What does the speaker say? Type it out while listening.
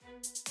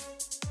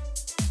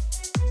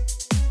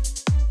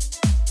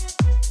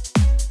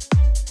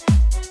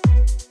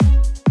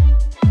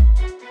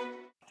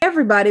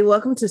everybody.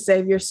 Welcome to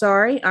Save Your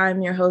Sorry.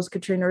 I'm your host,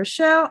 Katrina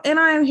Rochelle, and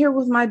I am here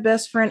with my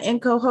best friend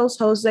and co-host,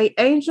 Jose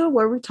Angel,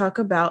 where we talk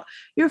about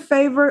your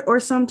favorite or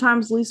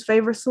sometimes least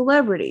favorite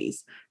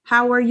celebrities.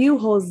 How are you,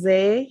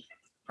 Jose?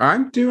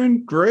 I'm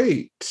doing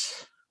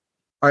great.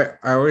 I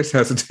always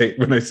hesitate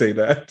when I say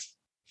that.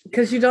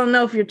 Because you don't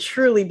know if you're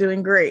truly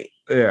doing great.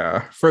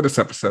 Yeah, for this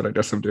episode, I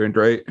guess I'm doing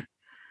great.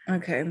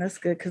 Okay, that's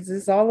good because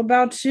it's all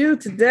about you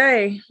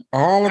today.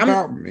 All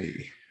about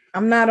me.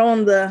 I'm not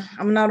on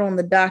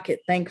the docket,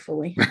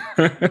 thankfully.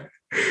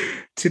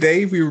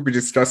 Today we will be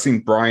discussing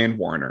Brian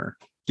Warner.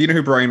 Do you know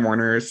who Brian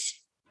Warner is?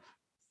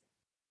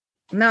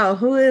 No,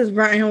 who is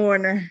Brian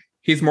Warner?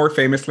 He's more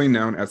famously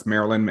known as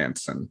Marilyn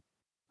Manson.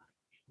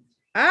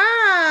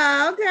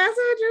 Ah, okay, I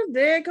see what you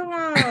did. Come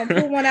on,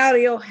 pull one out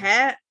of your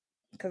hat.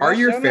 Are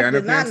you a fan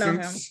of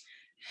Manson's?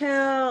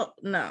 Hell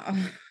no.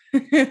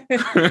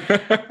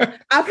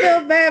 I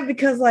feel bad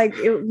because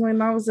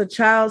when I was a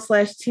child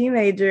 /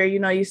 teenager,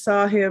 you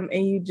saw him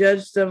and you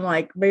judged him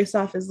based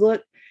off his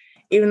look,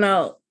 even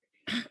though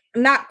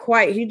not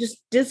quite. He just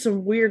did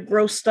some weird,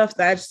 gross stuff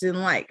that I just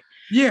didn't like.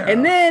 Yeah.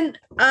 And then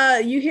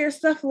you hear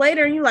stuff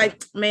later and you're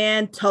like,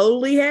 man,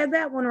 totally had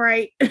that one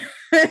right.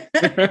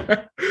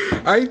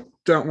 I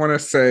don't want to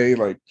say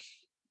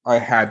I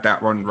had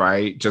that one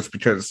right just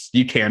because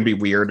you can be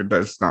weird. It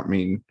does not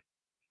mean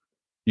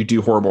you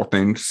do horrible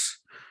things.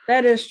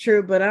 That is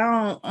true, but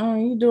I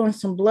don't you doing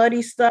some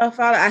bloody stuff.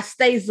 I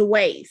stays the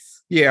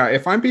ways. Yeah,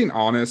 if I'm being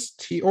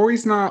honest, he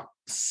always not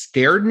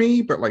scared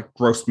me, but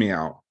grossed me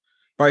out.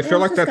 But I feel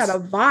like that's got a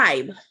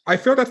vibe. I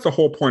feel that's the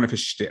whole point of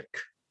his shtick.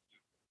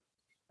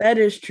 That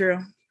is true.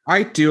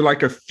 I do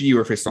like a few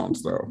of his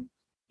songs though.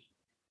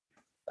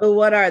 Oh,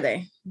 what are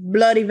they?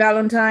 Bloody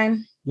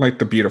Valentine? Like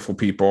The Beautiful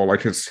People,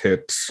 like his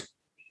hits.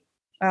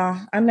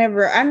 Oh, I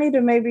need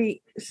to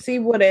maybe see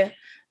what a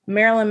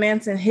Marilyn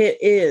Manson hit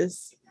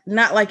is.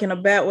 Not in a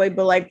bad way,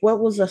 but what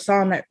was a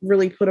song that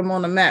really put him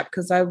on the map?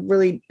 Because I've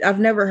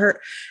never heard.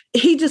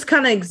 He just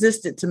kind of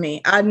existed to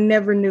me. I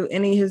never knew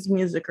any of his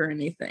music or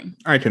anything.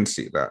 I can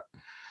see that.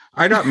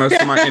 I got most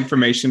of my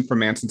information from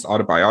Manson's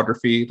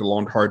autobiography, The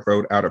Long Hard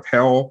Road Out of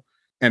Hell,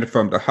 and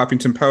from the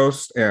Huffington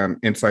Post and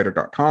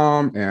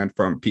Insider.com and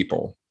from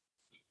People.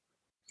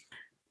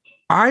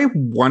 I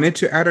wanted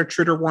to add a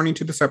trigger warning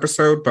to this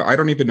episode, but I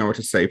don't even know what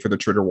to say for the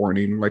trigger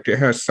warning. It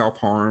has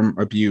self-harm,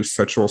 abuse,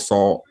 sexual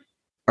assault,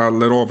 a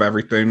little of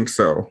everything,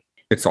 so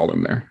it's all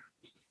in there.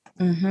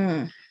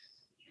 Mm-hmm.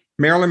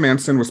 Marilyn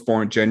Manson was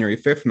born January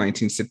 5th,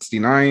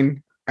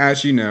 1969.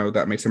 As you know,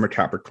 that makes him a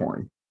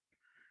Capricorn.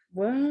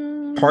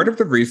 Well, part of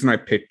the reason I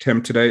picked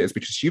him today is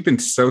because you've been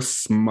so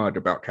smug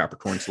about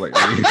Capricorns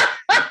lately.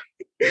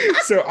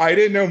 So I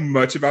didn't know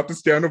much about this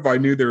scandal, but I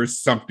knew there was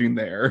something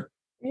there.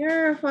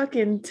 You're a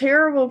fucking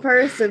terrible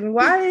person.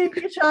 Why are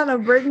you trying to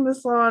bring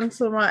this on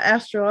to my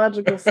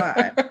astrological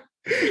sign?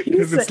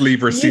 Because it's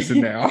Libra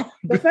season now.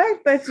 The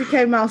fact that you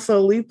came out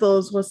so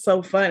lethal was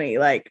so funny.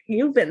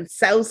 You've been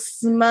so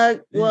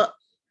smug. Well,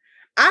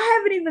 I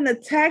haven't even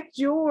attacked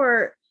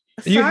your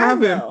sign, you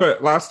haven't, though.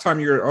 But last time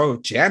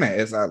Janet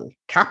is a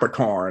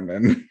Capricorn,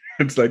 and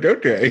it's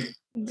okay.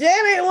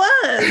 Janet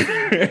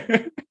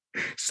was.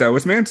 So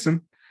is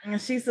Manson.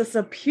 And she's a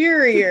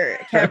superior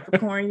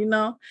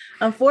Capricorn,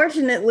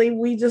 Unfortunately,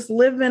 we just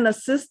live in a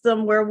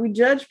system where we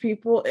judge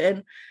people,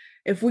 and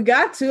if we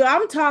got to,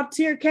 I'm top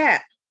tier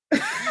Cap.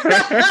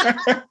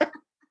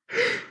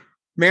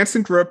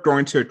 Manson grew up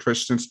going to a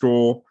Christian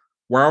school.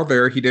 While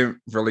there, he didn't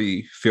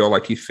really feel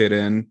like he fit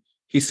in.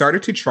 He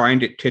started to try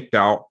and get kicked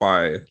out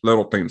by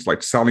little things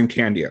like selling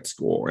candy at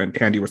school, and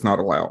candy was not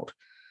allowed.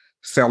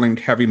 Selling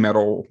heavy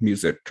metal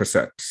music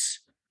cassettes,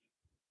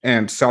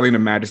 and selling a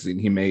magazine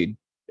he made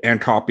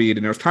and copied.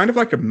 And it was kind of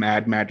like a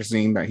Mad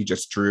magazine that he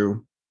just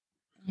drew.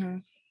 Mm-hmm.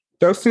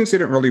 Those things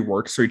didn't really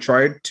work, so he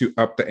tried to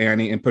up the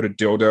ante and put a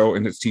dildo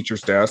in his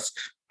teacher's desk.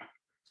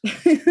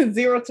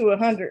 0 to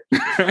 100.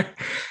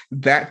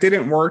 That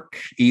didn't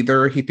work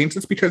either. He thinks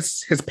it's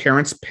because his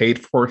parents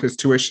paid for his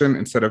tuition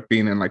instead of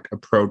being in a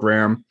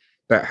program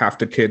that half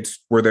the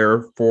kids were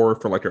there for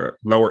a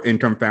lower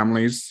income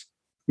families.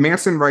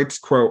 Manson writes,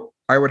 quote,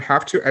 "I would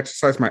have to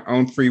exercise my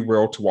own free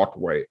will to walk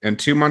away. And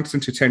 2 months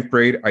into 10th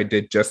grade, I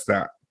did just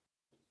that."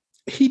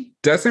 He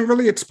doesn't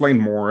really explain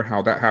more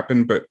how that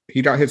happened, but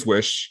he got his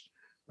wish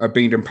of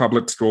being in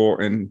public school,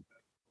 and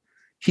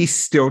he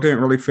still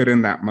didn't really fit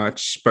in that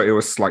much, but it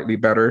was slightly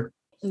better.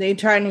 They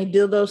try any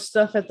dildo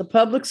stuff at the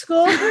public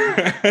school?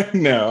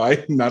 No,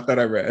 not that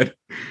I read.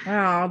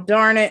 Oh,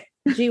 darn it.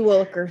 Gee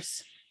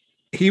willikers.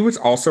 He was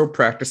also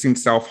practicing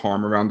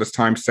self-harm around this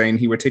time, saying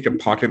he would take a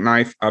pocket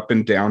knife up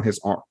and down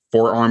his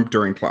forearm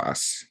during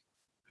class.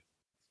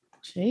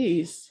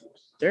 Jeez.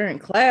 During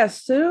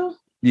class, too?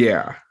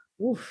 Yeah.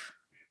 Oof.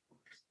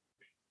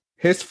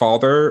 His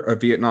father, a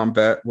Vietnam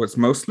vet, was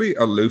mostly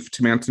aloof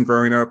to Manson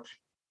growing up.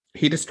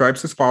 He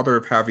describes his father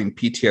of having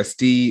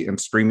PTSD and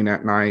screaming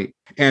at night.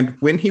 And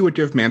when he would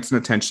give Manson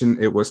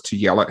attention, it was to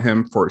yell at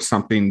him for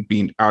something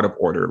being out of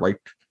order, like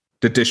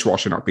the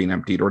dishwasher not being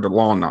emptied or the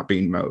lawn not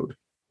being mowed.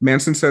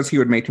 Manson says he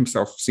would make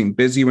himself seem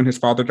busy when his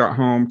father got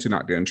home to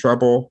not get in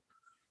trouble.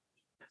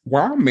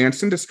 While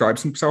Manson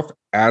describes himself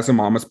as a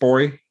mama's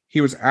boy,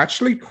 he was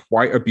actually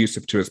quite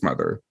abusive to his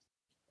mother.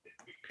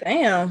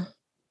 Damn.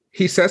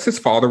 He says his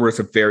father was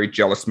a very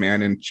jealous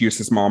man and accused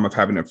his mom of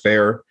having an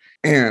affair.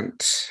 And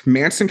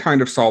Manson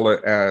kind of saw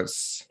it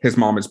as his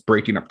mom is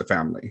breaking up the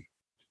family.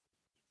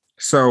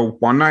 So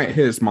one night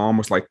his mom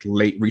was like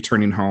late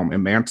returning home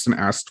and Manson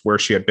asked where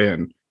she had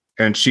been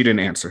and she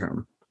didn't answer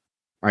him.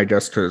 I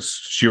guess because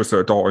she was the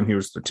adult and he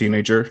was the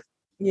teenager.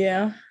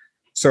 Yeah.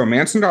 So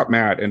Manson got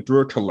mad and threw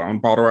a cologne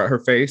bottle at her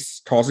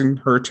face, causing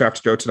her to have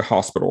to go to the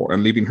hospital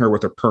and leaving her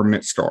with a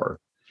permanent scar.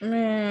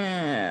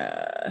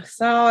 Man,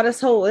 so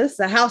it's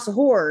a house of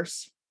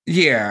horrors.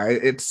 Yeah,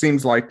 it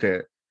seems like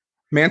it.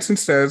 Manson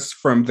says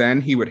from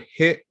then he would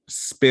hit,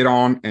 spit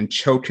on, and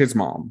choke his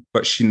mom,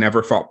 but she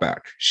never fought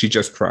back. She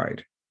just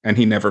cried, and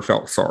he never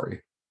felt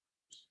sorry.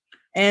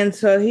 And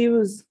so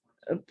he's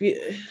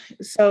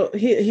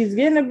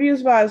getting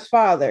abused by his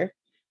father,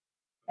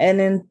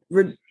 and in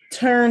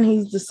return,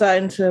 he's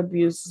deciding to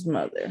abuse his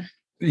mother.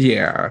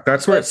 Yeah,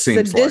 that's what it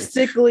seems like.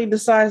 Sadistically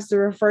decides to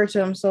refer to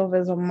himself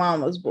as a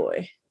mama's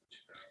boy.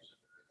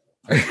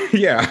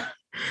 Yeah,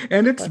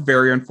 and it's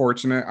very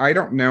unfortunate. I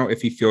don't know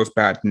if he feels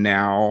bad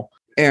now.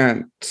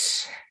 And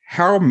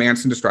how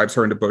Manson describes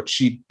her in the book,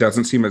 she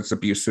doesn't seem as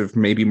abusive,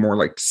 maybe more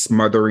like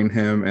smothering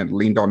him and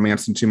leaned on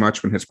Manson too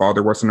much when his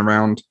father wasn't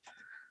around.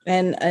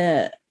 And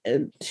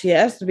she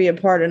has to be a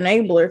part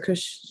enabler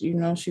because,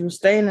 she was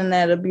staying in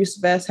that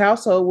abusive ass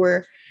household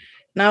where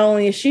not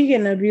only is she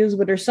getting abused,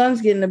 but her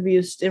son's getting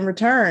abused in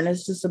return.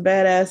 It's just a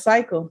badass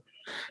cycle.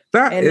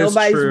 And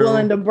nobody's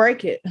willing to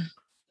break it.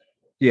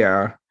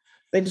 Yeah.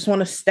 They just want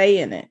to stay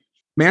in it.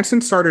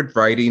 Manson started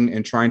writing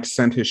and trying to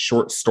send his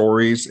short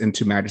stories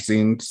into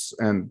magazines,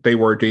 and they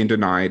were being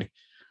denied.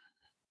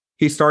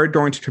 He started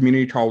going to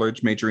community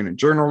college, majoring in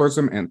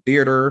journalism and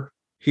theater.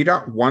 He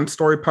got one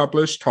story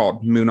published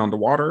called Moon on the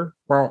Water.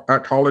 While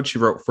at college, he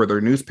wrote for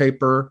their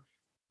newspaper.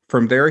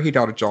 From there, he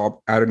got a job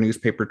at a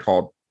newspaper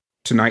called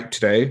Tonight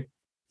Today,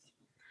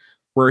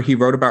 where he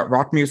wrote about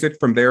rock music.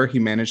 From there, he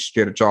managed to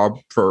get a job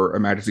for a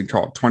magazine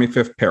called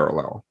 25th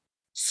Parallel.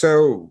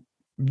 So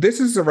this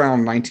is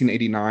around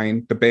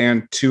 1989. The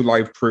band Two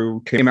Live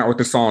Crew came out with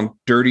the song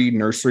Dirty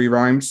Nursery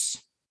Rhymes.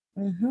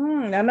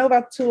 Mm-hmm. I know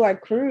about Two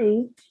Live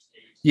Crew.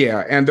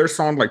 Yeah, and their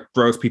song like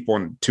throws people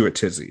into a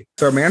tizzy.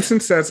 So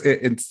Manson says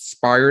it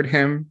inspired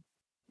him.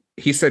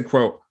 He said,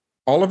 quote,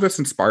 "All of this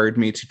inspired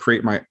me to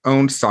create my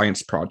own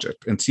science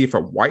project and see if a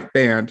white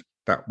band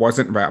that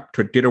wasn't rap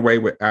could get away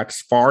with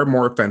acts far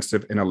more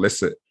offensive and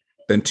illicit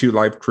than Two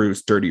Live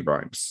Crew's Dirty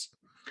Rhymes.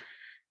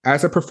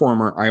 As a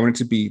performer, I wanted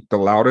to be the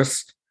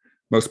loudest,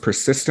 most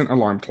persistent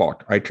alarm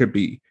clock I could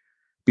be,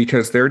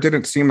 because there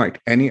didn't seem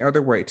like any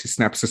other way to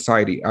snap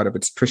society out of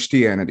its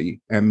Christianity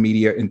and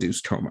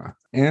media-induced coma."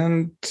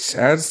 And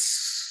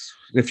as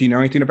if you know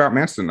anything about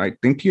Manson, I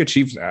think he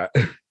achieved that.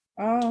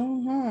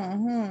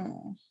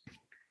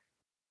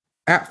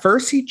 At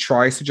first, he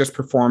tries to just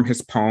perform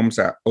his poems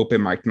at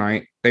open mic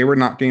night. They were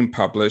not being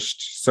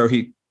published, so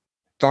he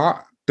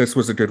thought this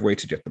was a good way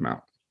to get them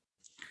out.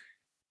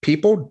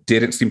 People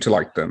didn't seem to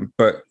like them,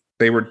 but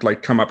they would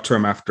like come up to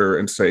him after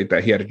and say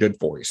that he had a good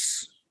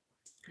voice.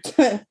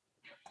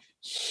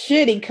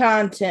 Shitty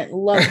content.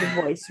 Love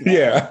the voice.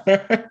 Man.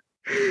 Yeah.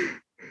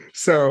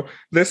 So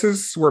this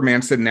is where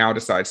Manson now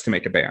decides to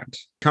make a band.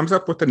 Comes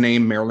up with the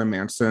name Marilyn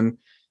Manson.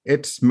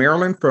 It's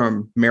Marilyn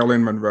from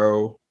Marilyn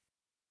Monroe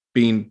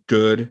being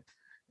good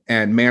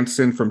and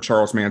Manson from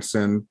Charles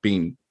Manson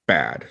being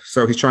bad.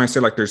 So he's trying to say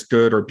like there's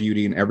good or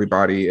beauty in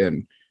everybody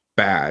and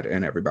bad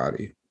in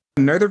everybody.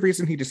 Another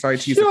reason he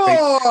decided to use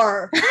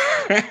a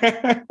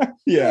fake...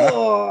 Yeah.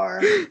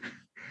 Sure.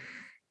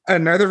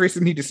 Another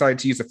reason he decided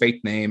to use a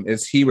fake name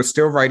is he was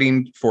still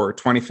writing for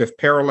 25th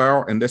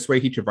Parallel, and this way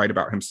he could write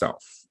about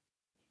himself.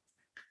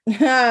 Look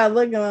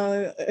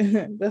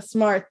at that's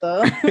smart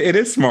though. It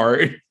is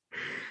smart.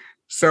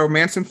 So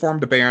Manson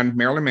formed the band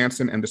Marilyn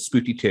Manson and the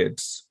Spooky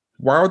Kids.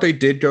 While they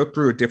did go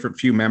through a different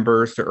few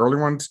members, the early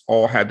ones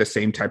all had the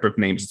same type of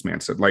names as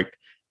Manson, like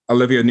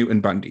Olivia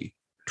Newton-Bundy,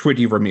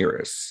 Twiggy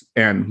Ramirez,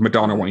 and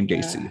Madonna Wayne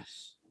Gacy.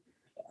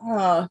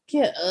 Oh,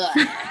 get up.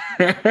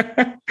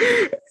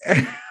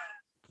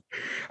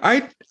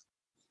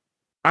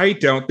 I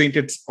don't think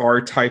it's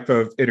our type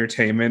of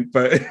entertainment,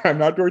 but I'm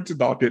not going to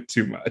knock it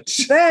too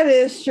much. That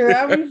is true.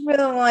 I be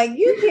feeling like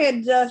you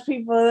can't judge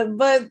people,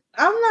 but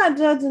I'm not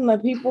judging the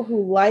people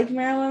who like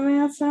Marilyn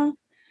Manson.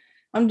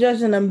 I'm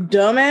judging them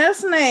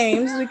dumbass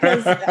names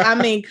because, I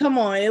mean, come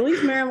on. At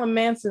least Marilyn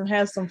Manson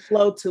has some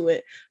flow to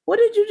it. What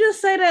did you just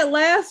say that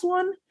last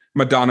one?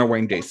 Madonna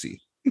Wayne Gacy.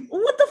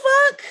 What the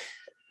fuck?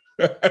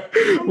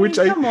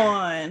 Come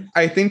on.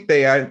 I think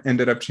they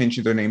ended up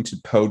changing their name to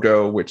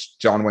Pogo, which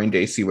John Wayne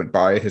Gacy went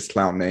by his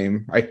clown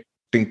name. I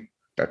think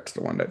that's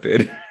the one that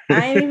did.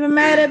 I ain't even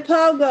mad at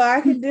Pogo.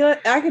 I could do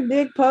it. I could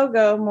dig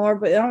Pogo more,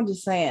 but I'm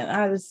just saying.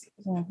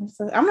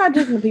 I'm not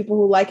judging the people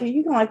who like it.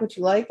 You can like what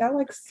you like. I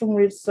like some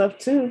weird stuff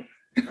too.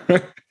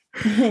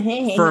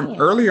 From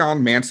early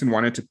on, Manson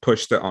wanted to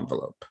push the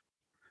envelope.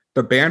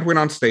 The band went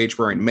on stage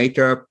wearing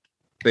makeup.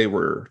 They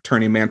were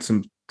turning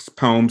Manson's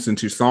poems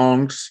into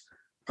songs.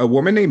 A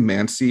woman named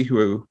Mancy,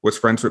 who was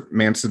friends with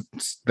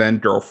Manson's then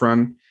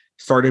girlfriend,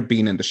 started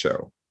being in the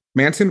show.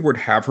 Manson would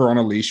have her on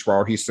a leash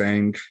while he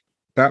sang.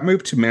 That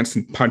moved to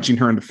Manson punching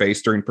her in the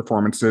face during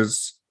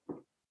performances,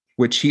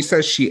 which he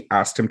says she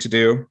asked him to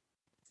do.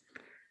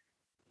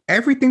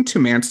 Everything to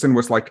Manson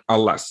was like a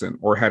lesson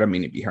or had a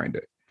meaning behind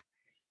it.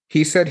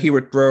 He said he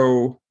would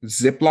throw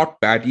Ziploc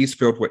baggies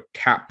filled with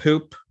cat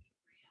poop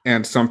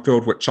and some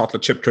filled with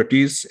chocolate chip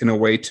cookies in a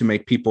way to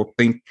make people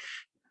think,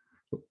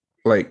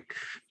 like,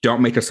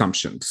 don't make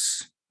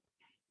assumptions.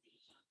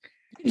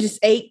 You just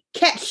ate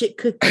cat shit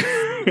cookies.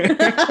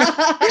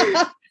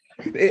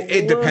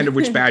 It depended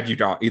which bag you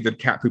got, either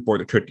cat poop or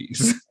the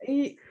cookies.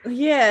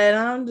 Yeah, and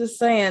I'm just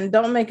saying,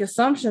 don't make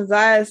assumptions.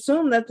 I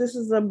assume that this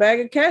is a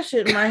bag of cat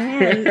shit in my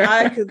hand.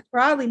 I could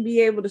probably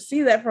be able to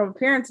see that from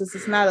appearances.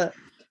 It's not a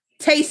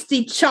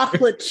tasty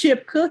chocolate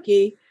chip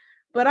cookie,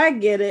 but I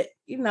get it.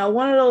 You know,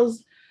 one of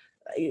those,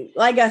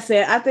 like I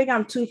said, I think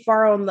I'm too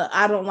far on the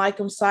I don't like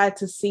them side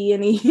to see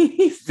any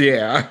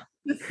Yeah.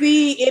 to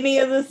see any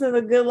of this in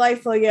a good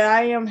light. So yeah,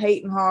 I am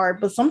hating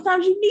hard, but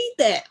sometimes you need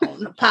that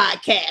on the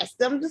podcast.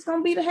 I'm just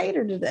gonna be the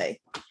hater today.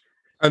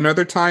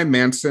 Another time,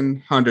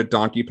 Manson hung a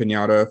donkey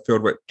piñata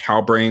filled with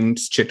cow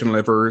brains, chicken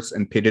livers,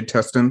 and pig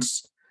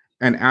intestines,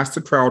 and asked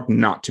the crowd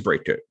not to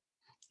break it.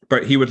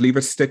 But he would leave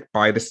a stick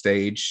by the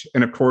stage,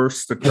 and of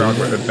course, the crowd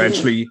would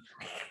eventually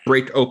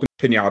break open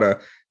the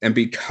piñata and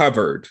be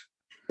covered.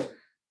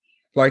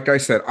 Like I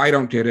said, I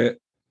don't get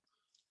it.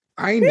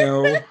 I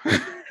know.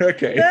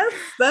 Okay.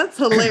 That's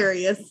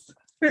hilarious.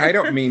 I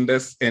don't mean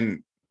this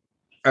in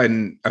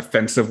an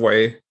offensive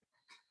way,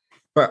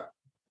 but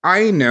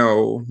I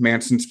know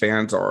Manson's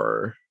fans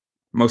are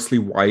mostly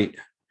white,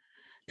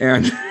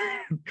 and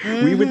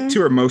we went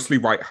to a mostly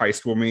white high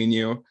school, me and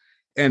you,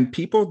 and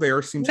people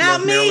there seem to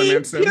love Marilyn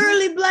Manson.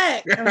 Purely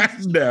black.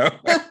 No.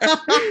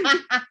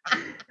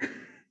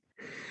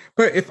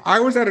 But if I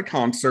was at a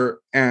concert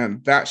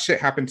and that shit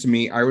happened to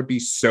me, I would be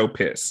so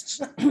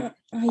pissed.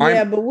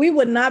 Yeah, but we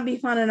would not be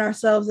finding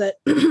ourselves at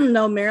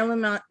no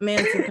Marilyn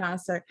Manson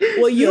concert.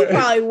 Well, you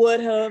probably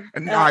would have.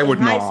 I would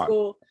not.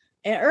 School.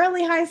 In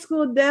early high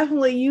school,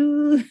 definitely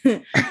you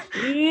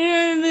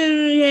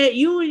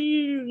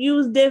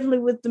was definitely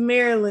with the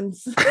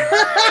Marilyns.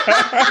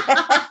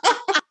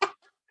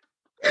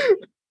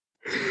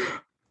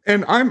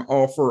 And I'm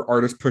all for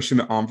artists pushing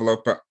the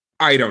envelope, but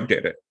I don't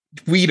get it.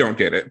 We don't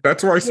get it.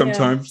 That's why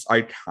sometimes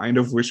I kind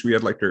of wish we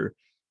had like a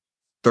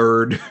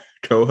third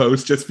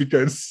co-host, just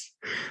because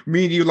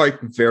me and you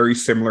like very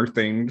similar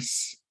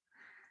things.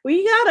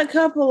 We got a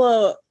couple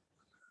of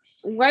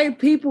white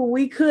people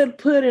we could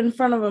put in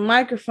front of a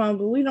microphone,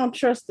 but we don't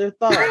trust their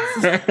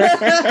thoughts.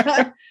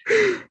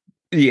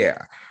 Yeah.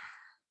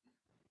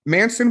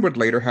 Manson would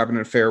later have an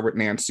affair with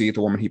Nancy,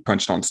 the woman he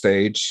punched on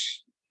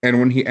stage. And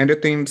when he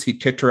ended things, he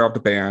kicked her out of the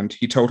band.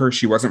 He told her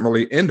she wasn't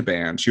really in the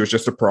band. She was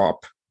just a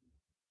prop.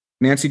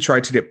 Nancy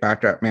tried to get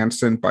back at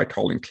Manson by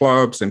calling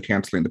clubs and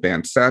canceling the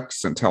band's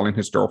sets and telling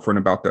his girlfriend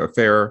about the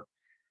affair.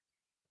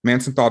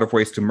 Manson thought of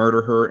ways to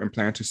murder her and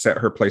planned to set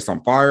her place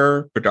on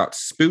fire, but got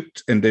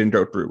spooked and didn't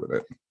go through with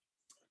it.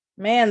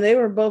 Man, they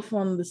were both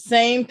on the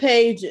same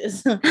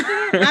pages.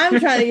 I'm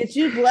trying to get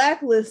you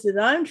blacklisted.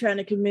 I'm trying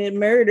to commit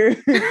murder.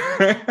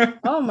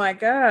 Oh my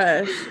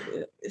gosh.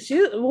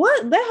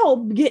 That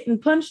whole getting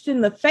punched in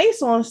the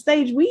face on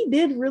stage, we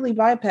did really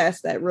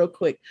bypass that real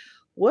quick.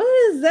 What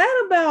is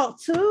that about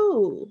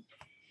too?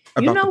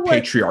 About the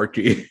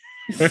patriarchy.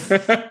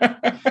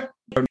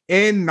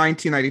 In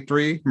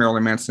 1993,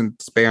 Marilyn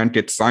Manson's band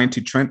gets signed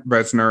to Trent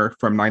Reznor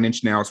from Nine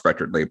Inch Nails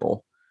record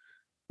label.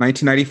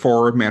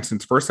 1994,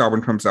 Manson's first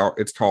album comes out.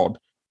 It's called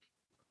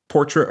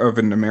Portrait of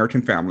an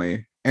American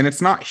Family. And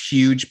it's not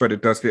huge, but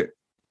it does get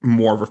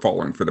more of a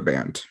following for the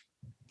band.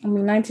 I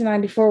mean,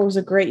 1994 was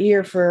a great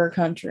year for our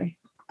country.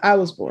 I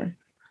was born.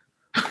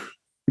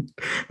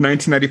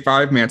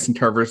 1995, Manson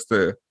covers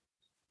the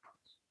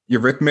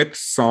Eurythmics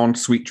song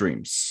Sweet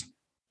Dreams.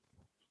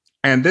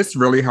 And this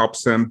really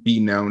helps him be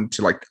known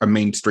to like a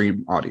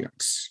mainstream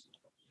audience.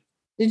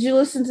 Did you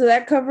listen to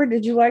that cover?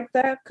 Did you like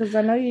that? Because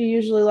I know you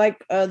usually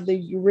like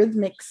the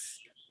Eurythmics.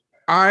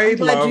 I'm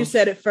glad you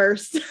said it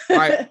first.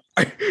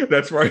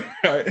 That's why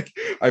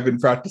I've been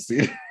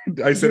practicing.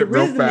 I said it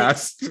real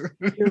fast.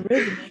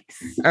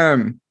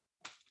 Eurythmics.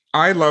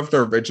 I love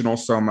the original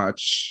so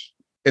much.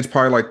 It's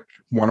probably like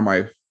one of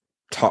my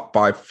top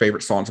 5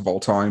 favorite songs of all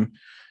time.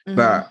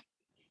 That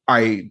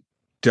I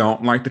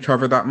don't like the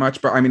cover that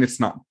much, but I mean, it's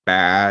not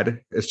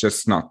bad. It's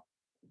just not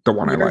the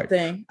one I like.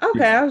 Thing.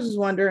 Okay, I was just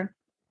wondering.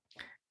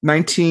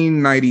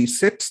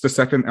 1996, the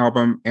second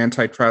album,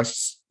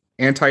 Antichrist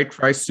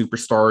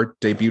Superstar,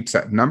 debuts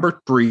at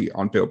number 3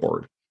 on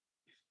Billboard.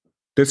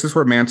 This is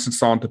where Manson's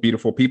song The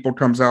Beautiful People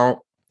comes out,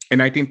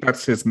 and I think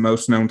that's his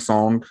most known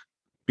song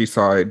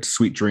besides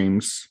Sweet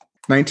Dreams.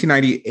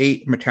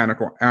 1998,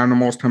 Mechanical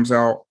Animals comes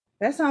out.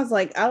 That sounds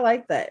like, I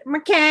like that.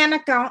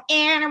 Mechanical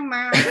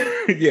Animals.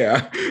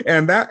 Yeah,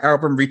 and that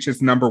album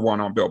reaches number 1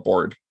 on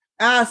Billboard.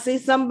 See,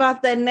 something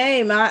about that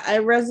name. I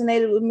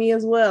resonated with me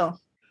as well.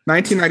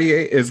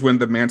 1998 is when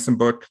the Manson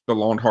book, The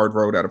Long Hard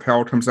Road Out of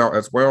Hell, comes out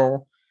as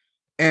well.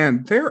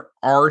 And there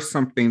are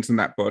some things in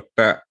that book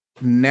that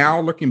now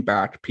looking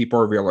back, people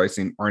are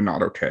realizing are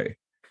not okay.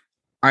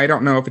 I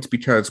don't know if it's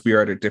because we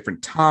are at a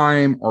different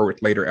time or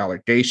with later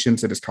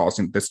allegations that is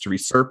causing this to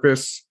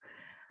resurface.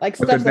 Like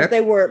stuff that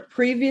they were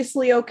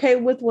previously okay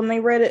with when they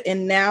read it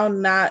and now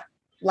not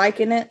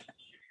liking it?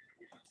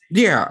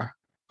 Yeah.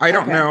 I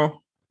don't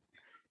know.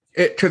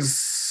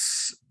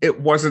 Because it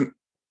wasn't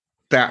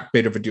that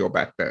big of a deal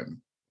back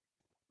then.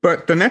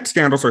 But the next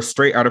scandals are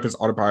straight out of his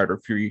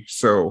autobiography,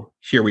 so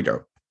here we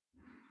go.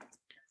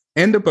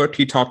 In the book,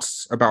 he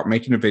talks about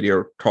making a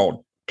video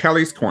called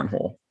Kelly's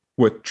Cornhole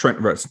with Trent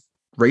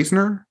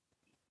Reznor.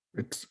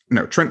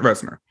 Trent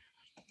Reznor.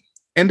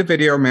 In the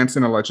video,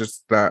 Manson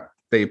alleges that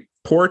they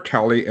pour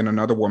Kelly and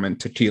another woman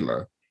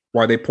tequila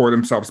while they pour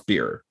themselves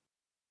beer.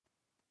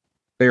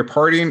 They are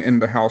partying in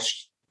the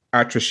house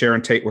actress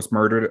Sharon Tate was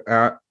murdered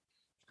at,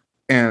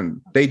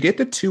 and they get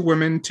the two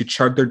women to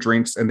chug their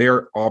drinks, and they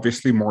are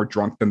obviously more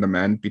drunk than the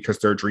men because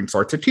their drinks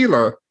are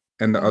tequila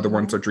and the other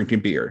ones are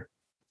drinking beer.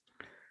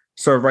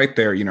 So right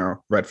there,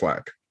 red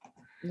flag.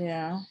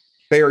 Yeah.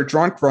 They are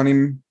drunk,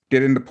 running,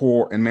 get in the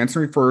pool, and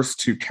Manson refers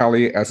to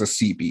Kelly as a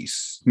sea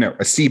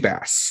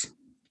bass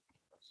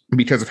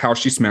because of how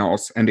she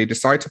smells, and they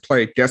decide to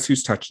play Guess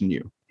Who's Touching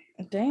You?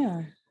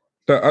 Damn.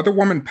 The other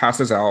woman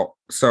passes out,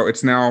 so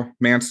it's now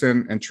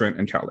Manson and Trent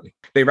and Kelly.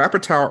 They wrap a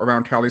towel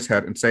around Kelly's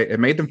head and say it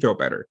made them feel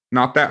better.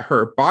 Not that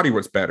her body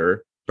was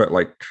better, but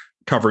like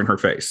covering her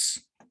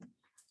face.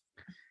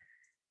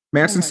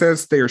 Manson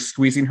says they are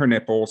squeezing her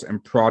nipples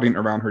and prodding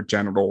around her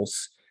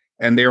genitals,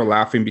 and they are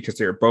laughing because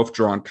they are both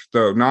drunk,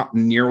 though not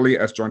nearly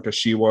as drunk as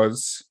she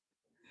was.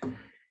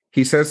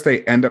 He says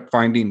they end up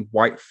finding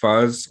white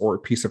fuzz or a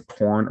piece of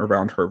corn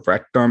around her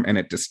rectum, and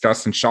it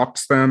disgusts and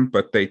shocks them,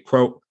 but they,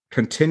 quote,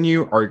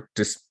 continue our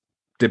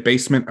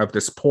debasement of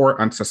this poor,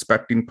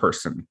 unsuspecting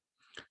person.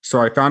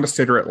 So I found a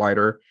cigarette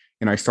lighter,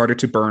 and I started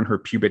to burn her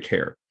pubic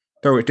hair.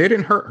 Though it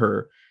didn't hurt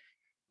her,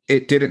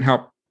 it didn't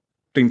help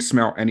things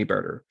smell any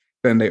better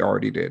than they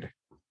already did.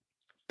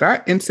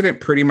 That incident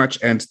pretty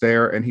much ends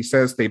there, and he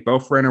says they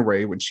both ran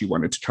away when she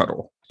wanted to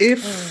cuddle.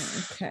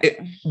 If it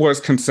was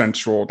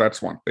consensual,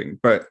 that's one thing,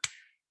 but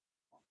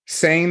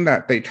saying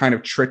that they kind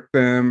of tricked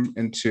them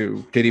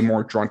into getting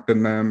more drunk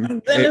than them.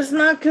 Then it's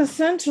not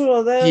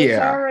consensual.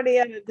 They're already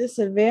at a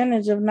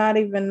disadvantage of not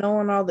even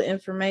knowing all the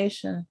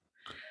information.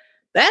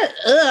 That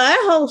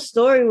whole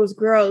story was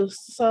gross.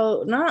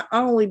 So not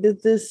only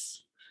did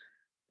this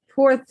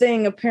poor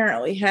thing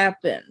apparently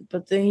happen,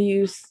 but then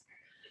you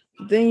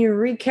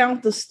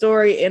recount the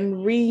story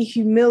and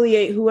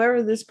re-humiliate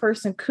whoever this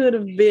person could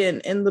have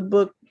been in the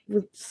book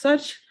with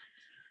such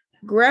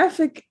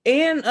graphic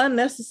and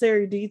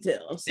unnecessary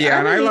details. Yeah,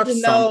 and I left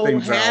some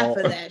things half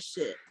of that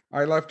shit.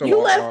 I left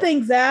You left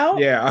things out?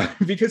 Yeah,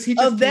 because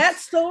that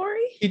story?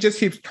 He just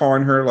keeps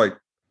calling her like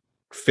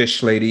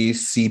fish lady,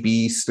 sea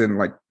beast, and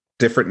like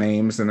different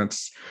names, and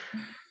it's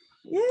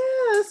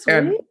that's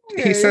and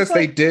weird. He says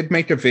they did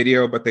make a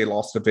video, but they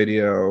lost the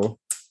video.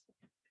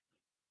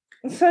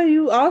 So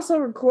you also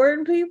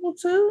recording people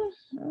too?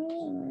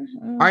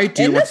 I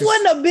do. And this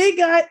wasn't a big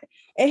guy,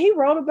 and he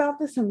wrote about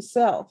this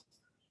himself.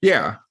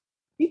 Yeah.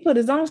 He put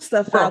his own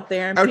stuff out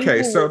there.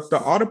 And so the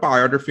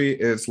autobiography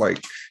is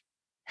like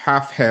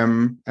half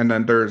him, and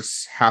then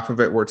there's half of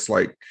it where it's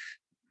like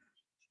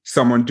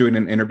someone doing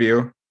an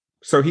interview.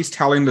 So he's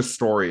telling the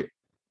story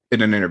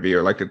in an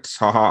interview, like it's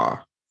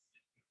haha.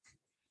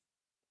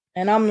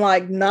 And I'm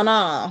like,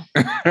 nah.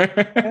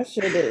 That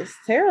shit is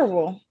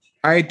terrible.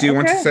 I do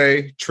want to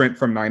say Trent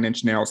from Nine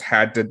Inch Nails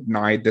had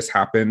denied this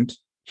happened.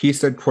 He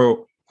said,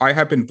 quote, I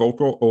have been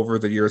vocal over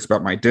the years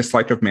about my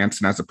dislike of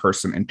Manson as a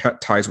person and cut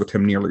ties with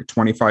him nearly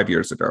 25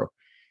 years ago.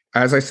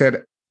 As I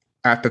said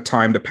at the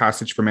time, the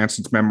passage from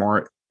Manson's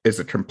memoir is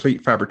a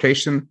complete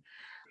fabrication.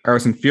 I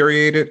was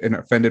infuriated and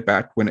offended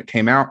back when it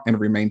came out and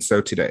remains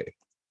so today.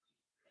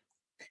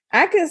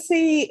 I can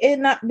see it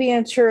not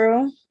being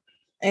true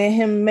and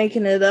him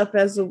making it up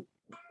as a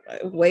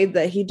way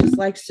that he just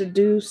likes to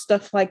do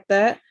stuff like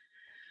that.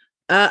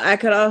 I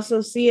could also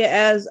see it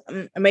as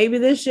maybe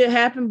this shit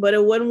happened, but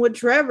it wasn't with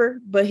Trevor,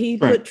 but he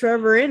put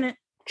Trevor in it.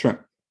 Trent.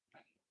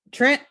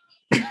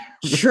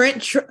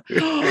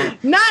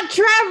 Not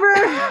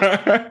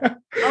Trevor.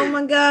 Oh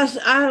my gosh.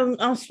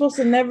 I'm supposed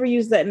to never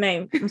use that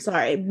name. I'm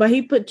sorry, but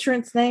he put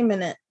Trent's name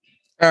in it.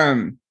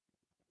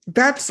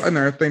 That's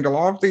another thing. A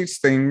lot of these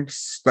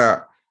things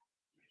that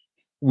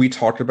we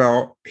talked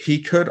about,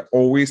 he could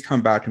always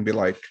come back and be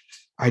like,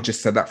 I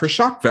just said that for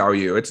shock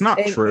value. It's not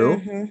true.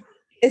 Mm-hmm.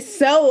 It's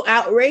so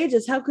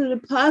outrageous. How could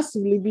it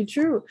possibly be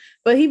true?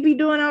 But he'd be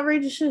doing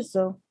outrageous shit,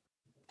 so.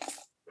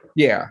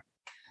 Yeah.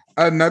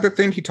 Another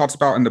thing he talks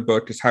about in the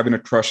book is having a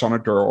crush on a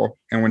girl.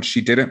 And when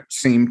she didn't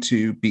seem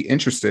to be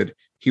interested,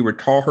 he would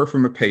call her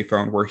from a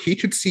payphone where he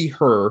could see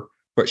her,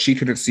 but she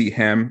couldn't see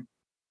him.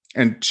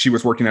 And she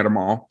was working at a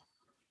mall.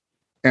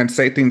 And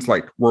say things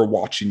like, we're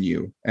watching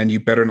you and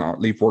you better not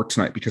leave work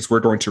tonight because we're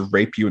going to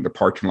rape you in the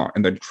parking lot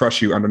and then crush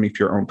you underneath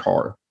your own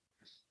car.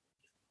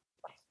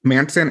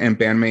 Manson and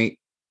bandmate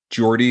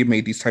Jordy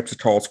made these types of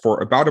calls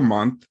for about a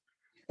month.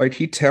 Like,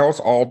 he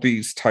tells all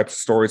these types of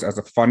stories as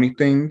a funny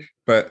thing,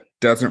 but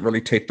doesn't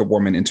really take the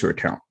woman into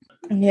account.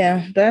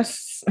 Yeah,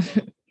 that's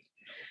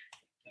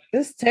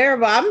it's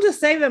terrible. I'm just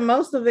saving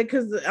most of it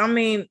because I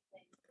mean,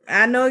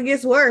 I know it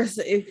gets worse.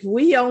 If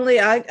we only,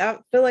 I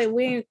feel like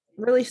we ain't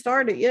really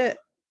started yet.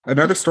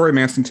 Another story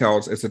Manson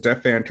tells is a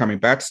deaf band coming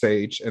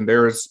backstage, and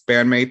there's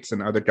bandmates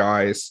and other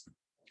guys,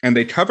 and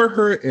they cover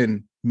her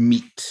in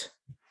meat,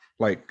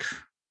 like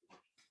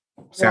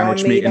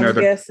sandwich meat and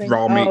other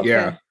raw meat. Okay.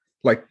 Yeah,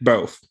 like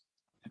both.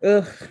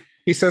 Ugh.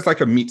 He says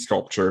like a meat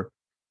sculpture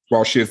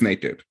while she is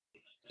naked.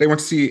 They want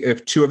to see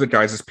if two of the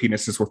guys'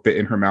 penises will fit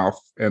in her mouth,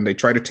 and they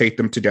try to tape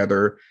them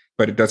together,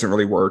 but it doesn't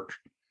really work.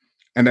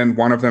 And then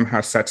one of them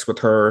has sex with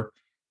her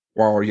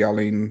while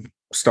yelling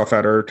stuff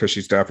at her because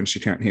she's deaf and she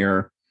can't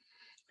hear.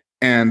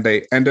 And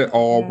they end it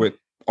all with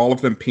all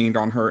of them peeing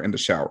on her in the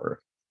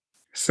shower.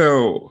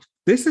 So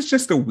this is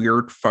just a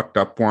weird, fucked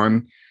up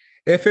one.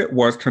 If it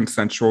was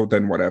consensual,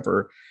 then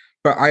whatever.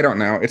 But I don't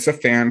know. It's a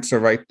fan, so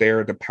right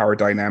there, the power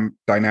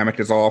dynamic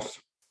is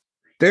off.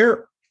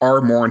 There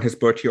are more in his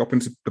book. He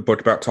opens the book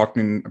about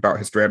talking about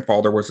his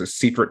grandfather was a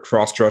secret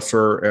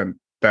cross-dresser and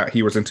that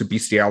he was into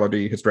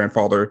bestiality, his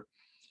grandfather.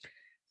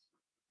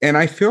 And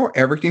I feel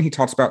everything he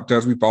talks about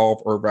does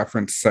revolve or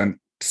reference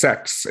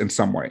sex in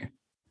some way.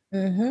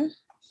 Mm-hmm.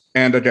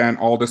 And again,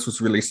 all this was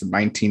released in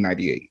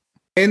 1998.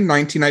 In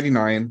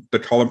 1999, the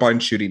Columbine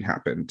shooting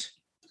happened.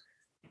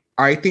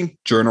 I think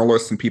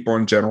journalists and people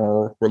in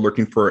general were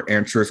looking for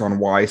answers on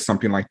why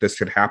something like this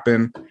could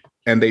happen,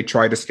 and they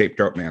tried to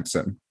scapegoat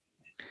Manson.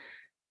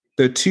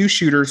 The two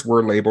shooters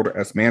were labeled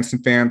as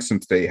Manson fans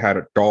since they had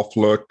a golf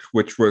look,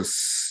 which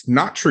was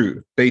not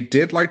true. They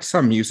did like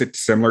some music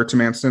similar to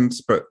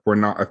Manson's, but were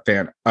not a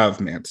fan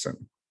of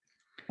Manson.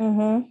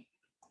 Mm-hmm.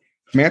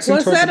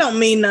 Manson that don't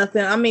mean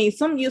nothing. I mean,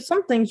 some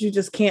things you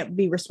just can't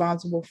be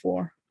responsible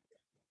for.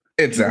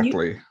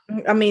 Exactly.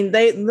 I mean,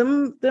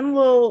 them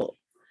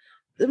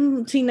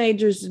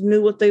teenagers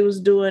knew what they was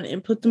doing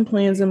and put them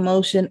plans in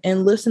motion,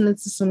 and listening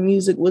to some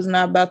music was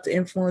not about to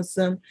influence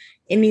them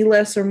any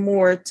less or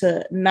more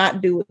to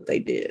not do what they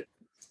did.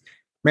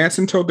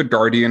 Manson told The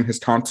Guardian his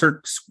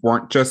concerts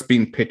weren't just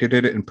being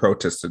picketed and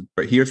protested,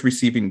 but he was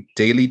receiving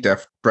daily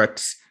death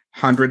threats,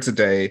 hundreds a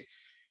day.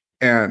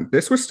 And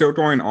this was still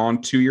going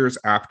on 2 years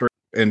after,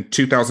 in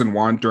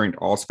 2001 during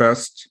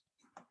Ozfest,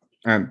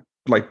 and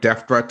like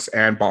death threats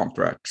and bomb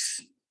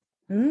threats.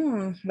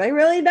 They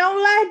really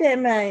don't like that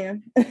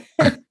man.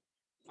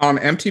 On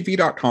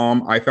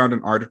MTV.com, I found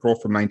an article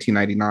from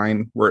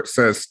 1999 where it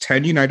says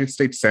 10 United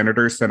States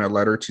senators sent a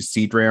letter to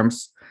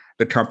Seagrams,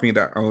 the company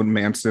that owned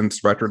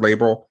Manson's record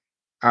label,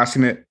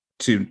 asking it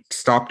to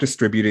stop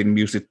distributing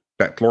music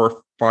that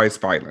glorifies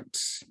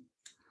violence.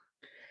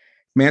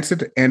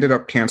 Manson ended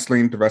up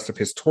canceling the rest of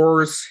his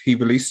tours. He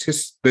released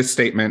this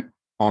statement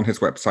on his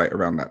website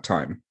around that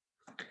time.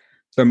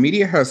 The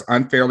media has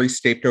unfairly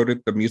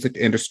scapegoated the music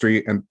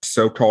industry and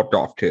so-called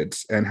goth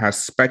kids and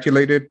has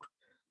speculated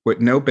with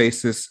no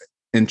basis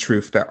in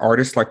truth that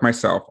artists like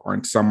myself are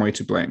in some way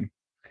to blame.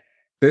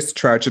 This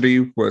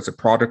tragedy was a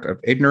product of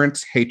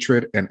ignorance,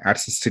 hatred, and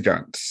access to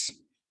guns.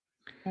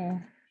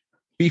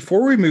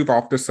 Before we move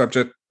off this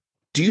subject,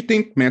 do you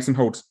think Manson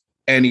holds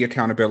any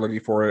accountability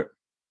for it?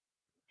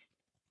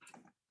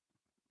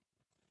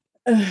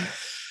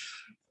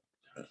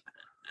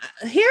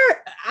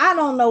 Here, I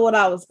don't know what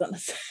I was going to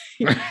say.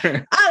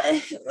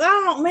 I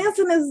don't know.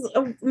 Manson is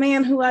a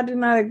man who I do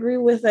not agree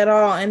with at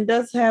all and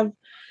does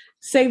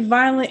say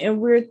violent and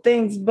weird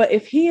things. But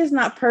if he is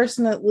not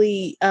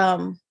personally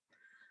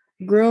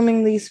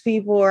grooming these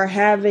people or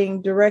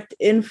having direct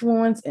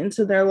influence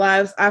into their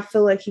lives, I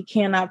feel like he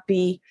cannot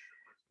be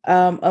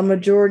a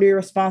majority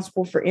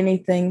responsible for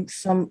anything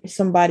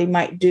somebody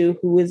might do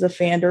who is a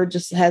fan or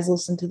just has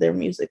listened to their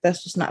music.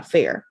 That's just not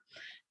fair.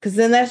 Because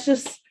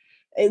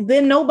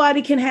then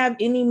nobody can have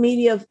any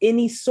media of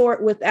any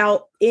sort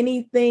without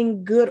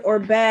anything good or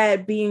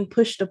bad being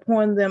pushed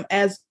upon them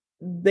as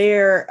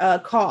their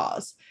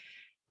cause.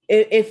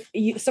 If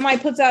somebody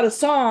puts out a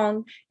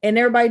song and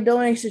everybody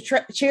donates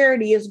to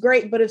charity, is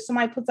great. But if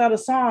somebody puts out a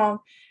song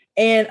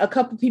and a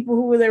couple people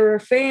who were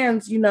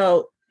fans,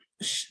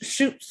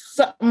 shoot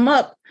something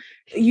up,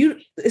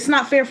 it's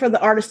not fair for the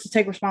artist to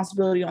take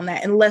responsibility on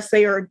that unless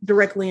they are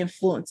directly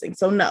influencing.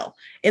 So no,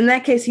 in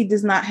that case, he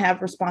does not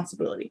have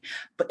responsibility.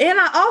 And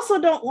I also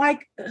don't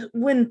like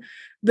when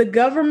the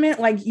government,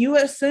 like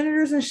U.S.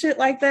 senators and shit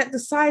like that,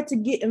 decide to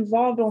get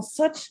involved on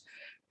such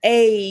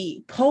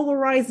a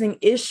polarizing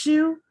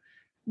issue,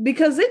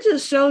 because it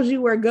just shows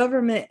you where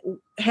government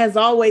has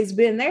always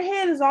been. Their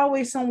head is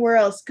always somewhere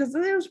else, because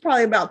there's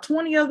probably about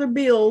 20 other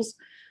bills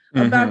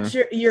about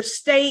your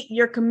state,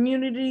 your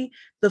community,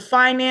 the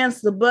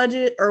finance, the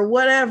budget, or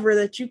whatever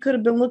that you could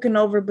have been looking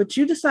over, but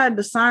you decided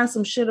to sign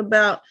some shit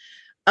about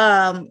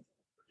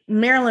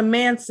Marilyn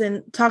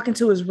Manson talking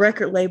to his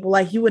record label.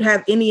 Like you would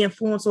have any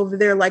influence over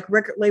there. Like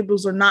record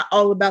labels are not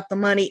all about the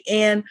money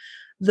and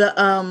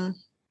the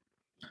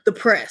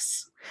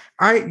press.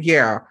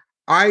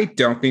 I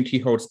don't think he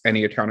holds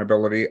any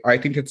accountability. I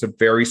think it's a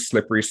very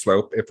slippery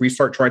slope. If we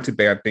start trying to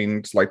ban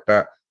things like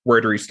that,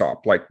 where do we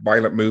stop? Like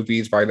violent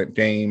movies, violent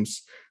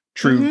games,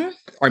 true.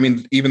 I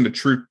mean, even the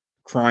true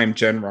crime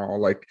general.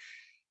 Like,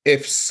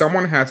 if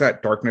someone has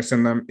that darkness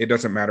in them, it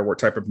doesn't matter what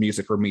type of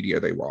music or media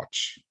they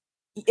watch.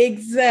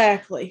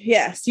 Exactly.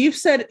 Yes, you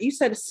said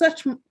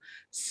it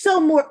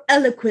so more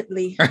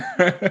eloquently.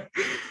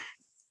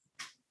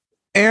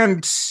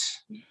 And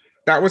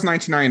that was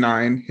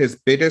 1999. His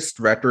biggest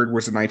record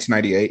was in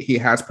 1998. He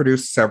has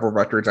produced several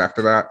records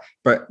after that,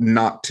 but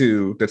not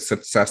to the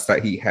success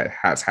that he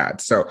has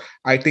had. So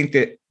I think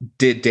it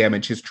did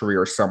damage his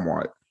career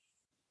somewhat.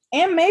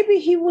 And maybe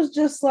he was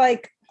just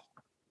like,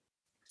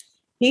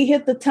 he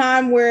hit the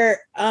time where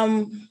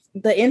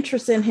the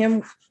interest in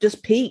him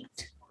just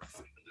peaked.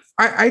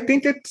 I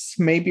think it's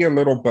maybe a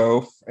little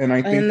both. And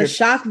I think the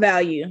shock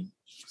value.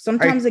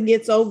 Sometimes it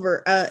gets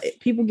over.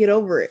 People get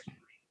over it.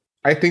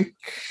 I think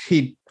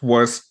he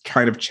was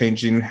kind of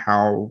changing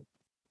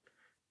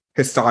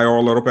his style a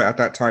little bit at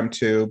that time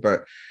too,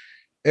 but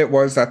it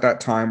was at that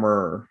time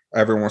where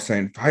everyone was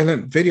saying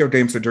violent video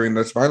games are doing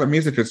this, violent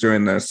music is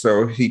doing this.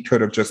 So he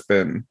could have just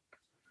been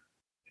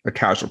a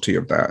casualty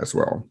of that as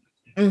well.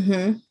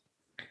 Mm-hmm.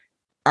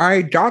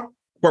 I got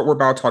what we're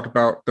about to talk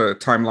about, the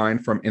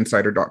timeline from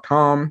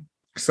insider.com.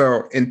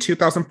 So in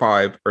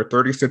 2005, our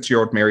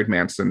 36-year-old married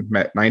Manson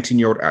met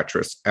 19-year-old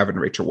actress Evan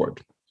Rachel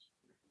Wood.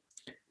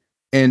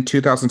 In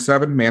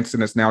 2007,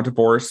 Manson is now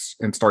divorced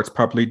and starts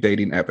publicly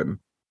dating Evan.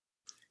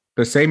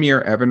 The same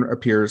year, Evan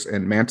appears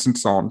in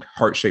Manson's song,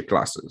 Heart-Shaped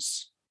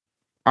Glasses.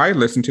 I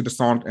listened to the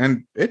song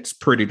and it's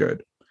pretty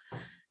good.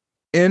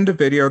 In the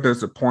video,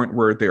 there's a point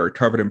where they are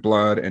covered in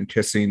blood and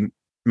kissing.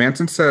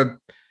 Manson said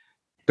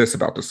this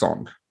about the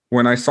song.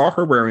 When I saw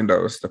her wearing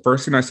those, the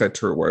first thing I said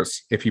to her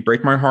was, if you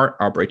break my heart,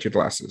 I'll break your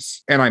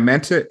glasses. And I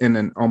meant it in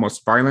an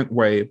almost violent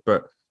way,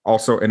 but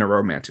also in a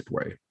romantic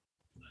way.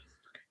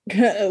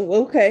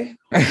 Okay.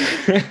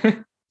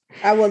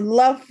 I would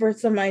love for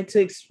somebody to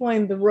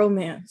explain the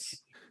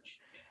romance.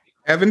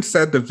 Evan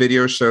said the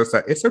video shows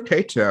that it's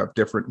okay to have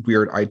different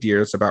weird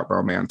ideas about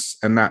romance,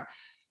 and that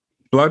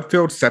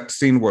blood-filled sex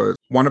scene was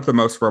one of the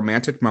most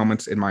romantic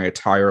moments in my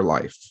entire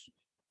life.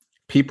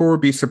 People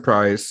would be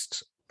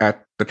surprised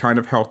at the kind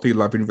of healthy,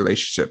 loving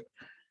relationship.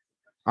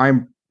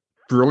 I'm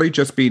really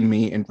just being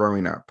me and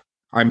growing up.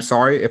 I'm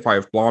sorry if I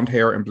have blonde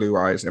hair and blue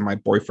eyes and my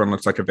boyfriend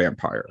looks like a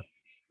vampire.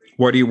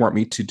 What do you want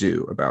me to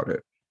do about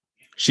it?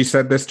 She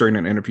said this during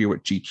an interview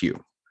with GQ.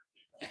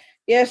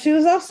 Yeah, she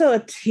was also a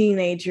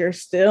teenager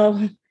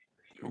still.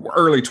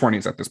 Early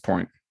 20s at this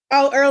point.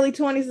 Oh, early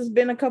 20s has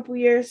been a couple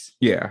years?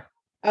 Yeah.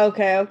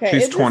 Okay.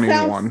 She's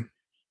 21.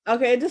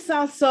 Okay, it just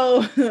sounds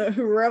so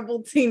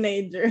rebel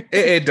teenager.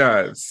 It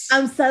does.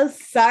 I'm so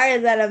sorry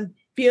that I'm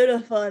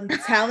beautiful and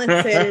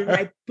talented and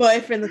my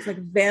boyfriend looks like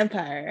a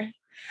vampire.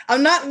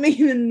 I'm not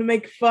meaning to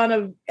make fun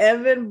of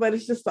Evan, but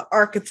it's just the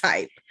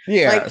archetype.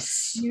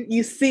 Yes. Like,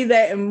 you see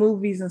that in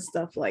movies and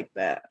stuff like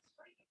that.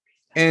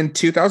 In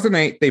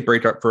 2008, they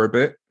break up for a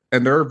bit,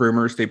 and there are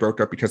rumors they broke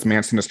up because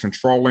Manson is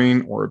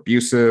controlling or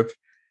abusive.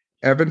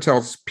 Evan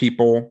tells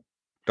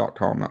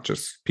people.com, not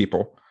just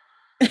people.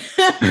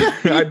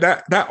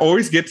 that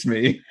always gets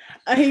me.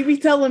 He be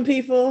telling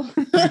people.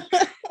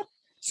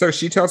 So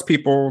she tells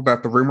people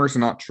that the rumors are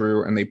not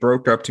true and they